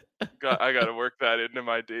 I got to work that into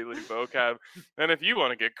my daily vocab. And if you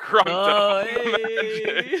want to get crunked up on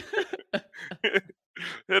the magic,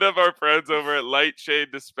 hit up our friends over at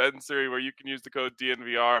Lightshade Dispensary, where you can use the code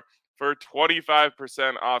DNVR for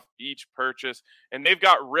 25% off each purchase. And they've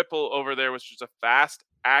got Ripple over there, which is a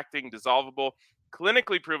fast-acting dissolvable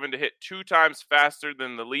clinically proven to hit 2 times faster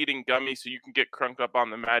than the leading gummy, so you can get crunked up on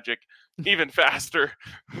the magic even faster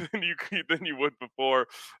than you would before.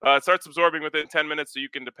 It starts absorbing within 10 minutes, so you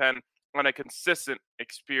can depend on a consistent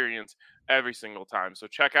experience every single time. So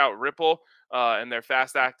check out Ripple and their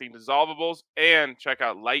fast-acting dissolvables, and check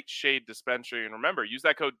out Light Shade Dispensary. And remember, use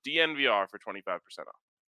that code DNVR for 25% off.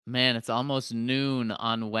 Man, it's almost noon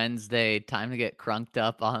on Wednesday. Time to get crunked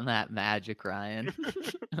up on that magic, Ryan.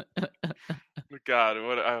 God,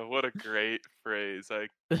 what a great phrase!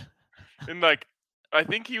 And I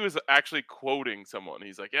think he was actually quoting someone.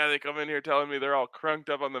 He's like, "Yeah, they come in here telling me they're all crunked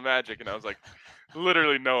up on the magic," and I was like,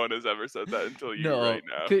 "Literally, no one has ever said that until you No. right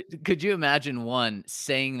now." Could you imagine, one,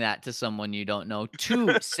 saying that to someone you don't know?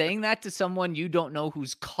 Two, saying that to someone you don't know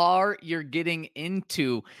whose car you're getting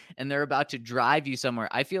into and they're about to drive you somewhere?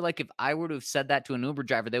 I feel like if I were to have said that to an Uber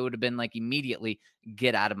driver, they would have been like, immediately,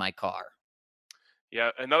 get out of my car.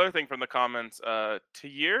 Yeah, another thing from the comments,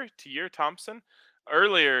 Tahir Thompson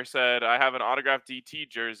earlier said, "I have an autographed DT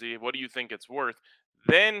jersey. What do you think it's worth?"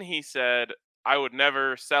 Then he said, "I would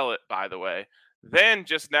never sell it, by the way." Then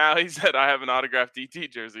just now he said, "I have an autographed DT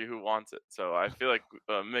jersey. Who wants it?" So I feel like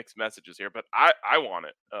mixed messages here, but I want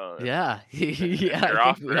it. Yeah, yeah, you're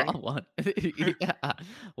I think we offering. all want. Yeah,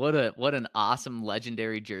 what an awesome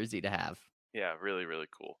legendary jersey to have. Yeah, really, really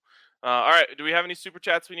cool. All right, do we have any super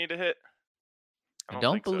chats we need to hit? I I don't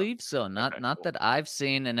don't think so. believe so. Not Okay, not cool. that I've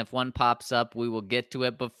seen. And if one pops up, we will get to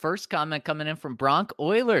it. But first comment coming in from Bronk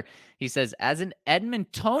Euler. He says, as an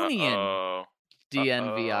Edmontonian Uh-oh. Uh-oh.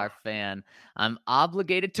 DNVR fan, I'm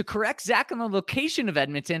obligated to correct Zach on the location of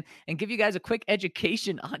Edmonton and give you guys a quick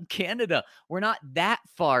education on Canada. We're not that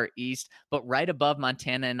far east, but right above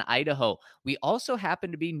Montana and Idaho. We also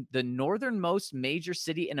happen to be the northernmost major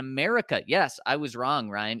city in America. Yes, I was wrong,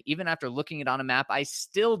 Ryan. Even after looking it on a map, I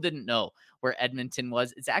still didn't know where Edmonton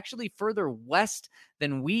was. It's actually further west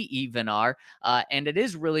than we even are. And it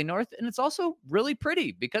is really north. And it's also really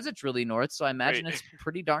pretty because it's really north. So I imagine Wait. it's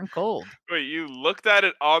pretty darn cold. Wait, you looked at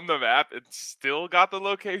it on the map and still got the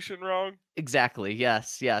location wrong? Exactly.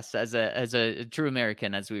 Yes. Yes. As a true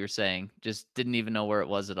American, as we were saying, just didn't even know where it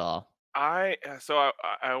was at all. I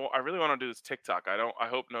really want to do this TikTok. I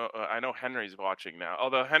hope no. I know Henry's watching now.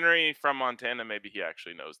 Although Henry from Montana, maybe he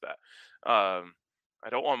actually knows that. I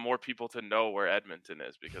don't want more people to know where Edmonton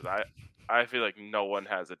is because I feel like no one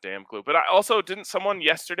has a damn clue. But I also didn't someone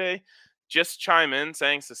yesterday just chime in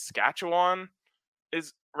saying Saskatchewan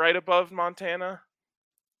is right above Montana?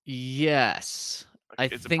 Yes. I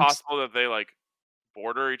Is it think possible that they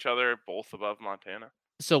border each other both above Montana?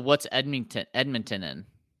 so. What's Edmonton in?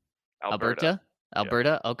 Alberta. Yeah.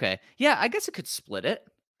 Alberta? Okay. Yeah, I guess it could split it.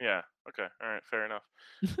 Yeah. Okay. All right. Fair enough.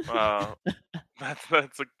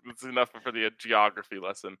 That's enough for the geography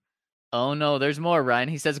lesson. Oh no, there's more, Ryan.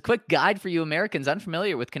 He says, a quick guide for you Americans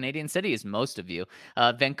unfamiliar with Canadian cities, most of you.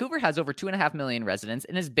 Vancouver has over 2.5 million residents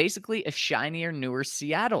and is basically a shinier, newer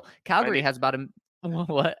Seattle. Calgary has about a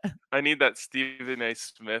what? I need that Stephen A.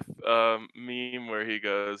 Smith meme where he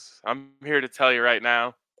goes, "I'm here to tell you right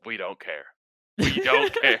now, we don't care. We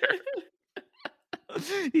don't care."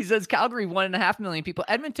 He says Calgary 1.5 million people,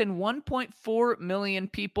 Edmonton 1.4 million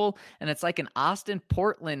people, and it's like an Austin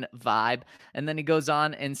Portland vibe. And then he goes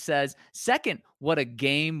on and says, second, what a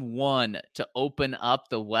game one to open up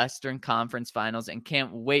the Western Conference Finals, and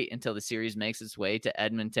can't wait until the series makes its way to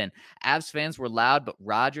Edmonton. Avs fans were loud, but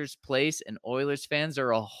Rogers Place and Oilers fans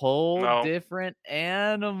are a whole different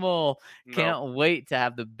animal. Can't wait to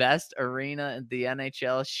have the best arena in the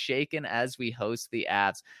NHL shaken as we host the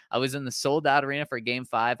Avs. I was in the sold-out arena for Game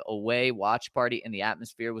 5 away watch party, and the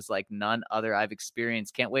atmosphere was like none other I've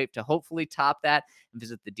experienced. Can't wait to hopefully top that and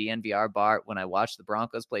visit the DNVR bar when I watch the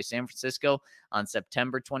Broncos play San Francisco on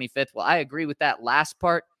September 25th. Well, I agree with that last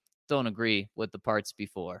part. Don't agree with the parts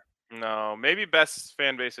before. No, maybe best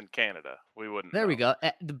fan base in Canada. We wouldn't. There we go.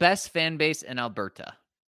 The best fan base in Alberta.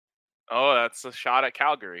 Oh, that's a shot at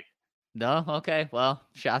Calgary. No? Okay. Well,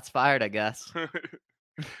 shots fired, I guess.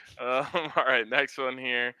 All right. Next one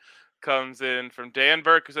here comes in from Dan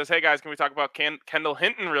Burke, who says, "Hey guys, can we talk about Kendall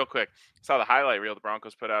Hinton real quick? I saw the highlight reel the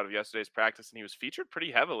Broncos put out of yesterday's practice, and he was featured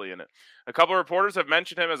pretty heavily in it. A couple of reporters have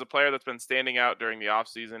mentioned him as a player that's been standing out during the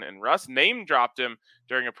offseason, and Russ name dropped him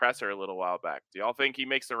during a presser a little while back. Do y'all think he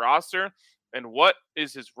makes the roster? And what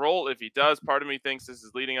is his role if he does? Part of me thinks this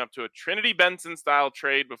is leading up to a Trinity Benson style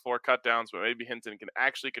trade before cutdowns, but maybe Hinton can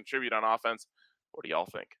actually contribute on offense. What do y'all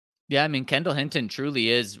think?" Yeah, I mean, Kendall Hinton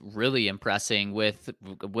truly is really impressing with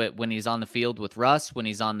when he's on the field with Russ, when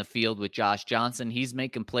he's on the field with Josh Johnson. He's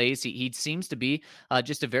making plays. He seems to be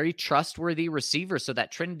just a very trustworthy receiver. So that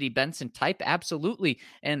Trinity Benson type, absolutely.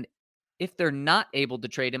 And if they're not able to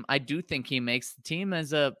trade him, I do think he makes the team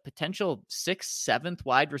as a potential 6th, 7th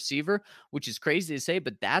wide receiver, which is crazy to say,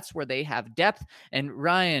 but that's where they have depth. And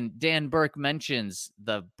Ryan, Dan Burke mentions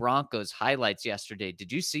the Broncos highlights yesterday.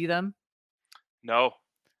 Did you see them? No.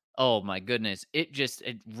 Oh my goodness. It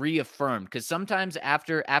reaffirmed, because sometimes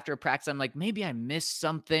after a practice, I'm like, maybe I missed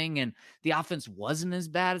something and the offense wasn't as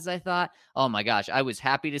bad as I thought. Oh my gosh. I was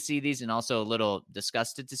happy to see these and also a little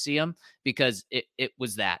disgusted to see them, because it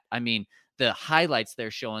was that. I mean, the highlights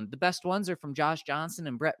they're showing, the best ones are from Josh Johnson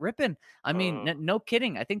and Brett Rippon. I mean, no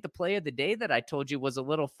kidding. I think the play of the day that I told you was a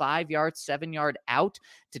little 5-yard, 7-yard out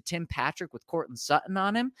to Tim Patrick with Cortland Sutton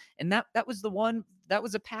on him. And that was the one, that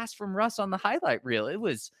was a pass from Russ on the highlight reel. It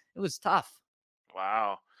was tough.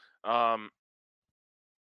 Wow. I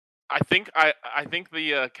think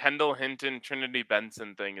the Kendall Hinton Trinity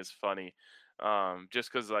Benson thing is funny,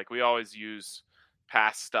 just because like we always use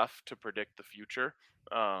past stuff to predict the future,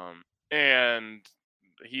 and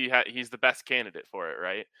he's the best candidate for it,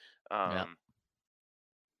 right? Yeah.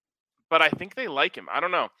 But I think they like him. I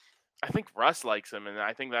don't know. I think Russ likes him, and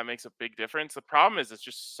I think that makes a big difference. The problem is it's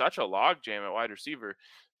just such a logjam at wide receiver.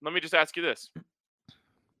 Let me just ask you this.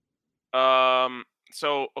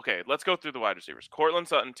 So okay, let's go through the wide receivers: Cortland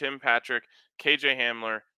Sutton, Tim Patrick, KJ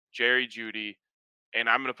Hamler, Jerry Jeudy, and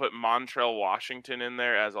I'm going to put Montrell Washington in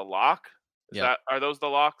there as a lock. Yep. Are those the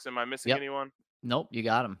locks? Am I missing anyone? Nope, you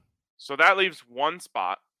got him. So that leaves one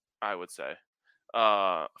spot, I would say,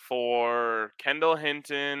 for Kendall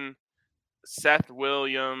Hinton, Seth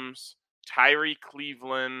Williams, Tyree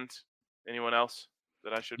Cleveland. Anyone else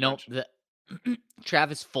that I should mention?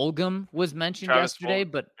 Travis Fulgham was mentioned yesterday,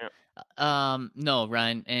 but no,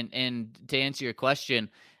 Ryan. And to answer your question,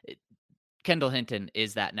 Kendall Hinton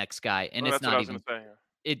is that next guy, and it's not even.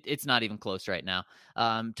 It's not even close right now.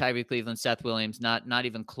 Tyree Cleveland, Seth Williams, not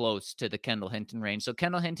even close to the Kendall Hinton range. So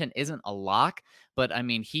Kendall Hinton isn't a lock, but I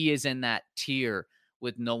mean, he is in that tier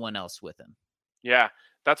with no one else with him. Yeah,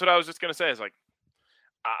 that's what I was just gonna say. Is like,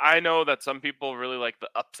 I know that some people really like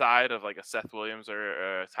the upside of like a Seth Williams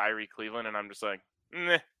or a Tyree Cleveland, and I'm just like,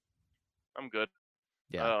 nah, I'm good.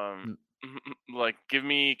 Yeah. Like, give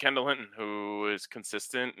me Kendall Hinton, who is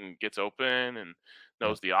consistent and gets open and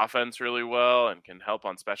knows the offense really well and can help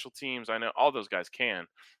on special teams. I know all those guys can,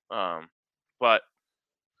 but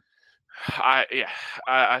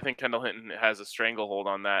I think Kendall Hinton has a stranglehold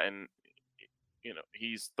on that, and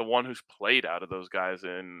he's the one who's played out of those guys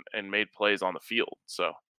and made plays on the field.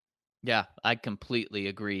 So. Yeah, I completely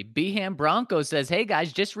agree. Beham Bronco says, hey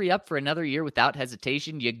guys, just re-up for another year without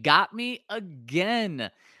hesitation. You got me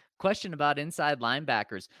again. Question about inside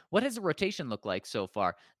linebackers. What does the rotation look like so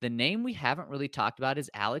far? The name we haven't really talked about is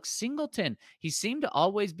Alex Singleton. He seemed to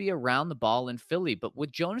always be around the ball in Philly, but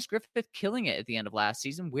with Jonas Griffith killing it at the end of last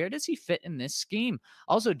season, where does he fit in this scheme?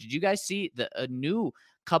 Also, did you guys see the news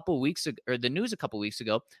a couple weeks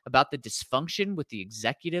ago about the dysfunction with the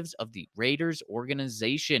executives of the Raiders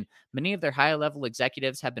organization? Many of their higher level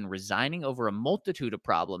executives have been resigning over a multitude of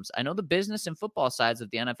problems. I know the business and football sides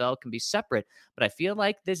of the NFL can be separate, but I feel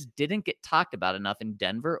like this didn't get talked about enough in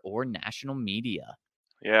Denver or national media.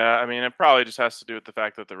 Yeah, I mean, it probably just has to do with the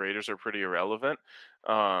fact that the Raiders are pretty irrelevant.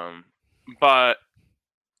 But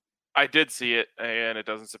I did see it, and it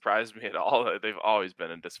doesn't surprise me at all. They've always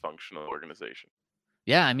been a dysfunctional organization.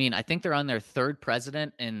 Yeah, I mean, I think they're on their third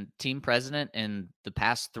president and team president in the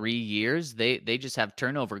past 3 years. They just have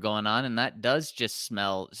turnover going on, and that does just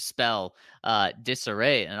spell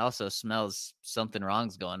disarray, and also smells something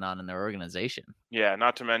wrong's going on in their organization. Yeah,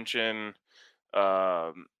 not to mention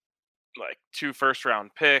like 2 first-round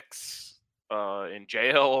picks in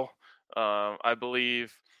jail, I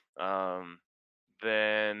believe.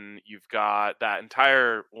 Then you've got that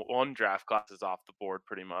entire one draft class is off the board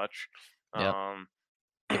pretty much. Yep.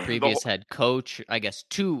 The previous head coach, I guess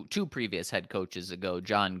two previous head coaches ago,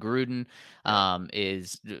 John Gruden,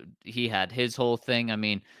 he had his whole thing. I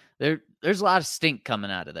mean, there's a lot of stink coming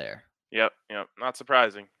out of there. Yep. Not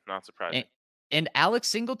surprising. And Alex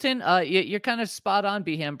Singleton, you're kind of spot on,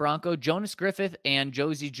 Beham Bronco. Jonas Griffith and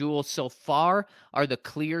Josey Jewell so far are the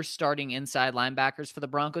clear starting inside linebackers for the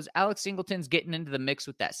Broncos. Alex Singleton's getting into the mix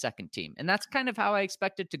with that second team. And that's kind of how I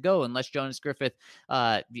expect it to go, unless Jonas Griffith,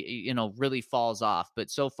 really falls off. But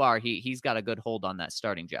so far, he's got a good hold on that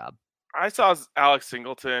starting job. I saw Alex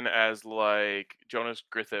Singleton as like Jonas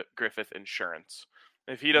Griffith insurance.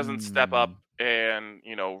 If he doesn't step up and,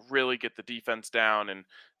 really get the defense down and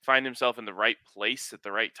find himself in the right place at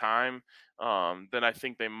the right time, then I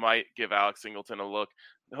think they might give Alex Singleton a look.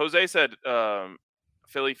 Jose said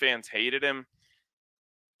Philly fans hated him.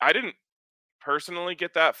 I didn't personally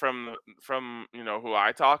get that from who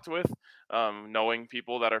I talked with, knowing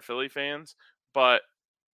people that are Philly fans, but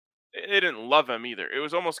they didn't love him either. It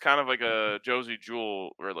was almost kind of like a Josie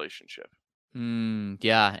Jewell relationship.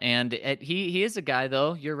 Yeah, and he is a guy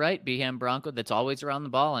though. You're right, Beham Bronco. That's always around the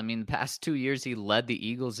ball. I mean, the past 2 years he led the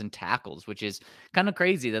Eagles in tackles, which is kind of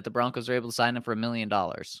crazy that the Broncos are able to sign him for $1 million.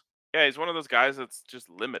 Yeah, he's one of those guys that's just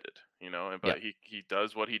limited, but Yep. he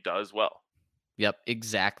does what he does well. Yep,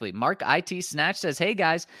 exactly. Mark IT Snatch says, "Hey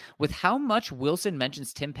guys, with how much Wilson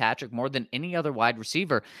mentions Tim Patrick more than any other wide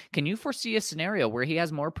receiver, can you foresee a scenario where he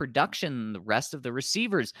has more production than the rest of the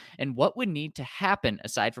receivers? And what would need to happen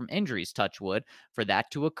aside from injuries, touch wood, for that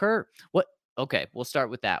to occur?" What? Okay, we'll start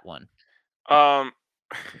with that one. Um,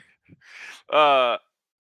 uh,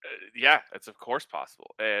 yeah, it's of course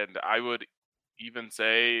possible, and I would even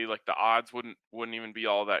say like the odds wouldn't even be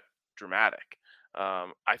all that dramatic.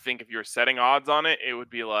 I think if you're setting odds on it, it would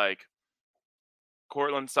be like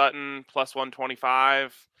Cortland Sutton plus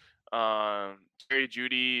 125, Jerry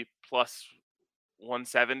Judy plus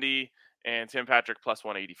 170, and Tim Patrick plus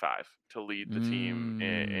 185 to lead the team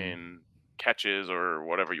in catches or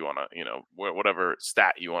whatever you want to, whatever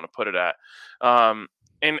stat you want to put it at.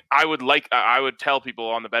 And I would tell people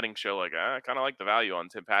on the betting show, like, I kind of like the value on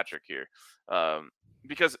Tim Patrick here.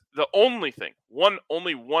 Because the only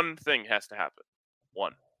one thing has to happen.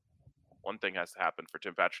 One thing has to happen for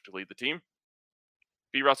Tim Patrick to lead the team.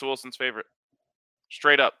 Be Russell Wilson's favorite.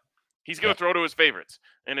 Straight up. He's going to throw to his favorites.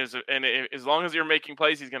 And as long as you're making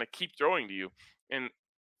plays, he's going to keep throwing to you. And,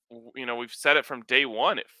 we've said it from day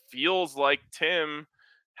one. It feels like Tim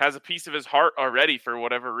has a piece of his heart already for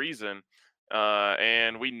whatever reason.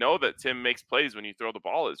 And we know that Tim makes plays when you throw the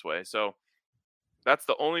ball his way. So that's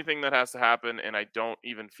the only thing that has to happen. And I don't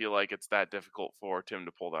even feel like it's that difficult for Tim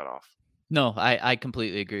to pull that off. No, I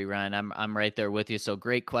completely agree, Ryan. I'm right there with you. So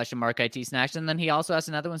great question, Mark IT Snacks. And then he also has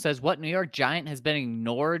another one, says, what New York Giant has been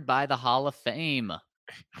ignored by the Hall of Fame?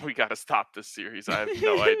 We got to stop this series. I have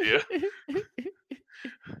no idea.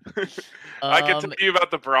 I can tell you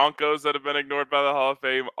about the Broncos that have been ignored by the Hall of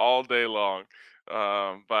Fame all day long.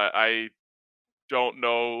 But I don't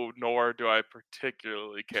know, nor do I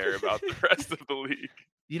particularly care about the rest of the league.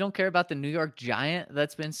 You don't care about the New York Giant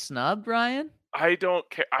that's been snubbed, Ryan? I don't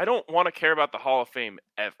care. I don't want to care about the Hall of Fame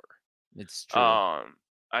ever. It's true.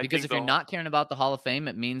 Because if you're not caring about the Hall of Fame,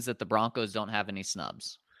 it means that the Broncos don't have any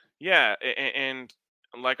snubs. Yeah, and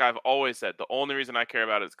like I've always said, the only reason I care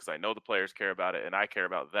about it is because I know the players care about it, and I care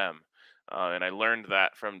about them. And I learned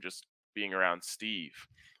that from just being around Steve.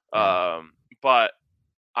 Yeah. But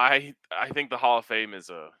I think the Hall of Fame is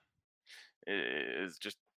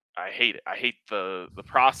just, I hate it. I hate the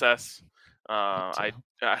process. I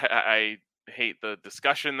hate the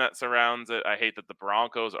discussion that surrounds it. I hate that the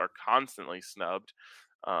Broncos are constantly snubbed.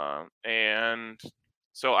 And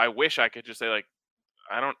so I wish I could just say, like,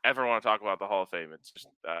 I don't ever want to talk about the Hall of Fame. It's just,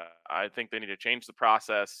 I think they need to change the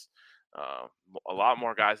process. A lot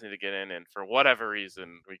more guys need to get in, and for whatever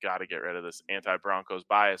reason, we got to get rid of this anti-Broncos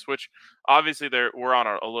bias, which obviously we're on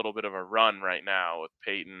a little bit of a run right now with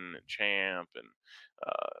Peyton and Champ, and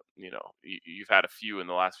you've had a few in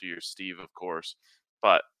the last few years, Steve, of course,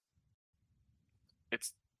 but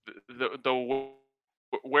it's the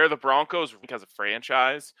where the Broncos as a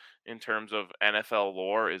franchise in terms of NFL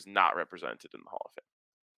lore is not represented in the Hall of Fame.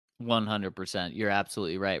 100%. You're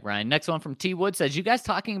absolutely right, Ryan. Next one from T Wood says, you guys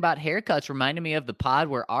talking about haircuts reminded me of the pod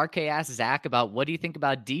where RK asked Zach about what do you think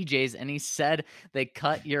about DJs, and he said they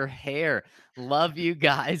cut your hair. Love you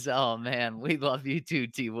guys. Oh man, we love you too,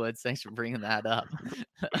 T Woods. Thanks for bringing that up.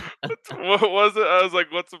 What was it? I was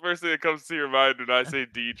like, what's the first thing that comes to your mind when I say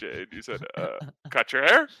DJ? And you said, cut your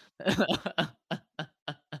hair?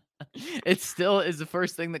 It still is the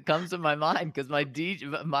first thing that comes to my mind because my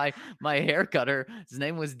hair cutter, his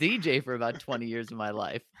name was DJ for about 20 years of my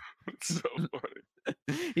life. It's so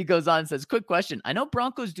funny. He goes on and says, quick question. I know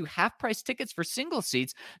Broncos do half price tickets for single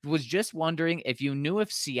seats. Was just wondering if you knew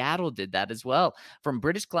if Seattle did that as well. From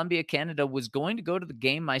British Columbia, Canada, was going to go to the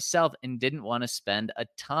game myself and didn't want to spend a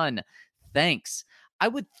ton. Thanks. I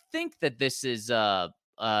would think that this is a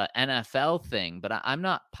NFL thing, but I'm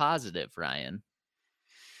not positive, Ryan.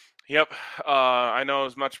 Yep. I know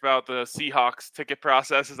as much about the Seahawks ticket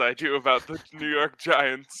process as I do about the New York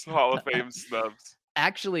Giants Hall of Fame snubs.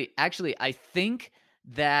 Actually, I think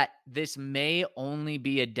that this may only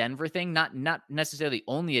be a Denver thing, not necessarily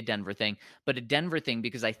only a Denver thing, but a Denver thing,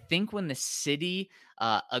 because I think when the city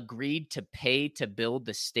agreed to pay to build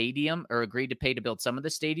the stadium, or agreed to pay to build some of the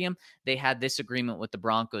stadium, they had this agreement with the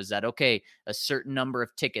Broncos that, okay, a certain number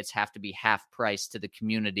of tickets have to be half price to the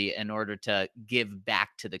community in order to give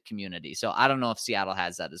back to the community. So I don't know if Seattle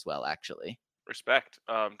has that as well, actually. Respect.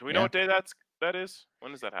 Do we know Yeah. what day that is?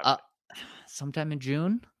 When does that happen? Uh, sometime in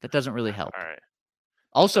June. That doesn't really help. All right.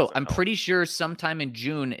 Also, Doesn't I'm help. pretty sure sometime in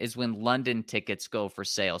June is when London tickets go for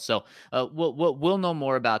sale. So we'll know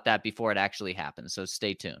more about that before it actually happens. So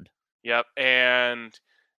stay tuned. Yep. And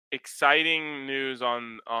exciting news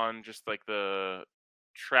on just like the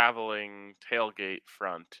traveling tailgate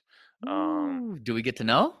front. Ooh, do we get to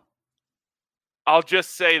know? I'll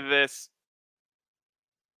just say this: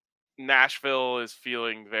 Nashville is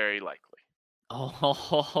feeling very likely.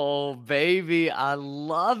 Oh, baby, I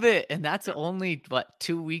love it. And that's only,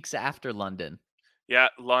 2 weeks after London. Yeah,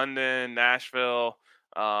 London, Nashville,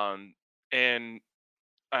 and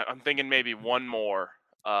I'm thinking maybe one more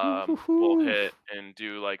we'll Woo-hoo-hoo. hit and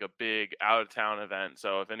do like a big out of town event.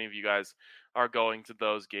 So if any of you guys are going to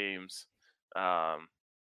those games, yeah,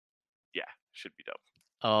 should be dope.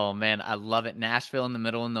 Oh man, I love it. Nashville in the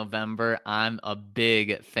middle of November. I'm a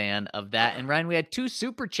big fan of that. And Ryan, we had 2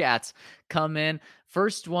 super chats come in.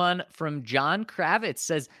 First one from John Kravitz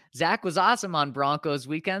says, Zach was awesome on Broncos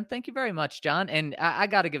weekend. Thank you very much, John. And I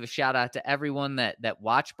got to give a shout out to everyone that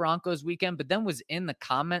watched Broncos weekend, but then was in the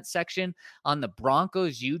comment section on the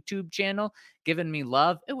Broncos YouTube channel giving me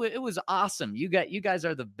love. It was awesome. You guys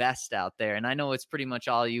are the best out there. And I know it's pretty much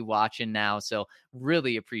all you watching now. So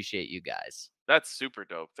really appreciate you guys. That's super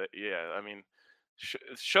dope. Yeah, I mean,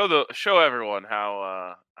 show everyone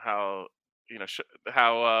how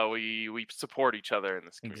we support each other in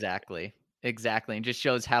this community. Exactly. And just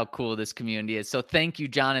shows how cool this community is. So thank you,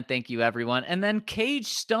 John, and thank you, everyone. And then Cage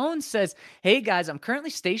Stone says, hey, guys, I'm currently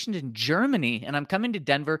stationed in Germany, and I'm coming to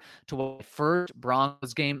Denver to watch my first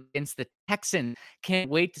Broncos game against the Texans. Can't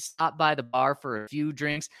wait to stop by the bar for a few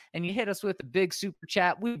drinks. And you hit us with a big super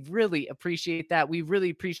chat. We really appreciate that. We really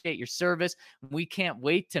appreciate your service. We can't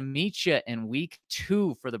wait to meet you in week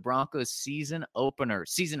 2 for the Broncos season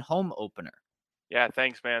home opener. Yeah,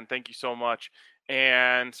 thanks, man. Thank you so much.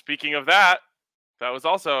 And speaking of that, that was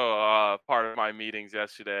also part of my meetings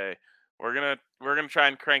yesterday. We're gonna try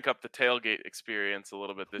and crank up the tailgate experience a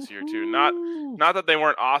little bit this year too. Not that they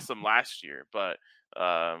weren't awesome last year, but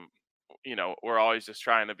we're always just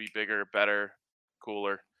trying to be bigger, better,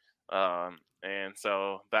 cooler. And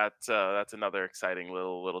so that's another exciting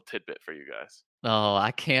little tidbit for you guys. Oh,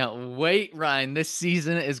 I can't wait, Ryan. This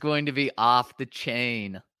season is going to be off the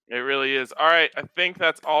chain. It really is. All right, I think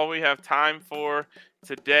that's all we have time for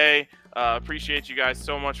today. Appreciate you guys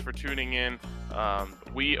so much for tuning in.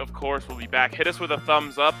 We, of course, will be back. Hit us with a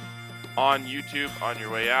thumbs up on YouTube on your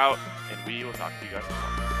way out, and we will talk to you guys tomorrow.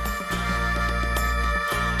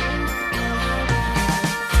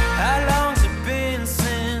 How long's it been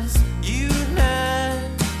since you and I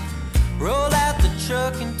rolled out the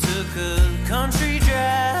truck and took a country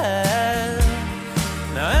drive?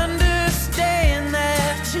 Now understand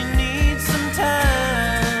that you need some time.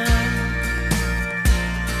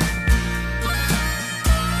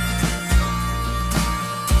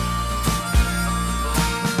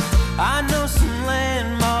 I know some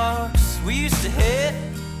landmarks we used to hit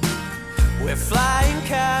where flying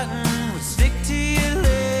cotton would stick to your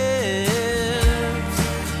lips.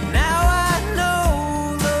 Now I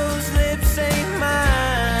know those lips ain't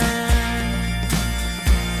mine.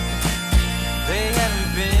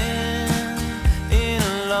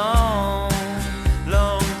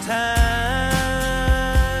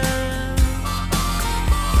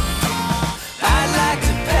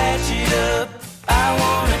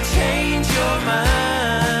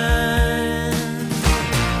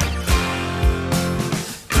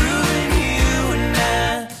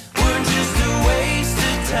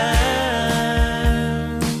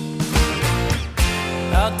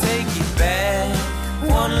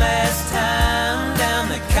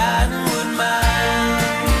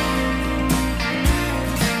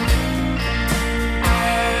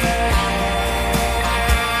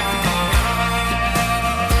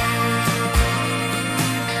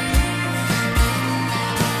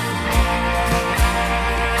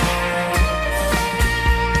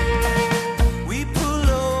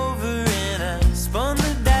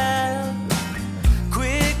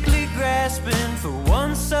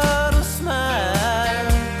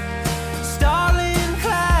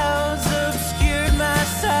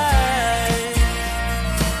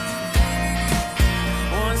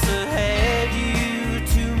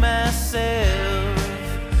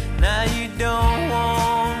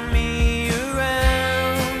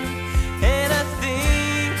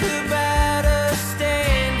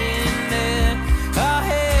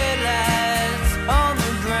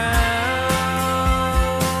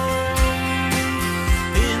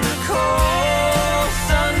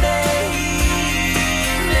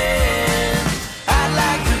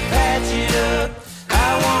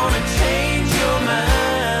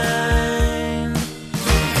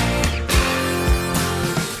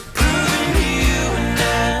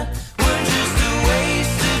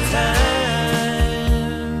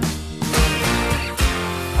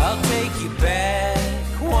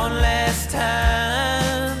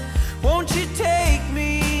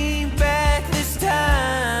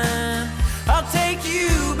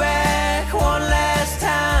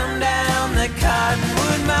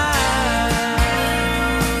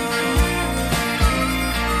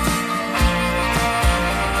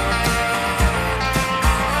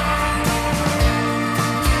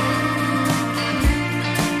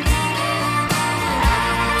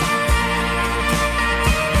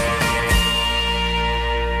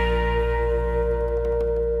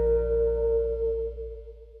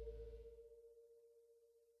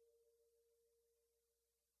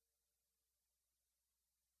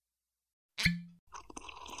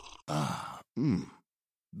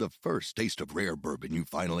 The first taste of rare bourbon you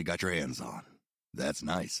finally got your hands on. That's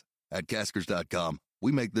nice. At Caskers.com,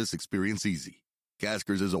 we make this experience easy.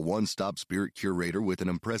 Caskers is a one-stop spirit curator with an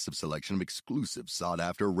impressive selection of exclusive,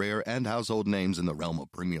 sought-after, rare, and household names in the realm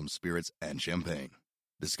of premium spirits and champagne.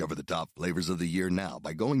 Discover the top flavors of the year now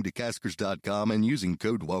by going to Caskers.com and using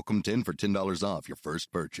code WELCOME10 for $10 off your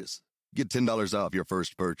first purchase. Get $10 off your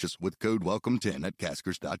first purchase with code WELCOME10 at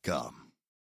Caskers.com.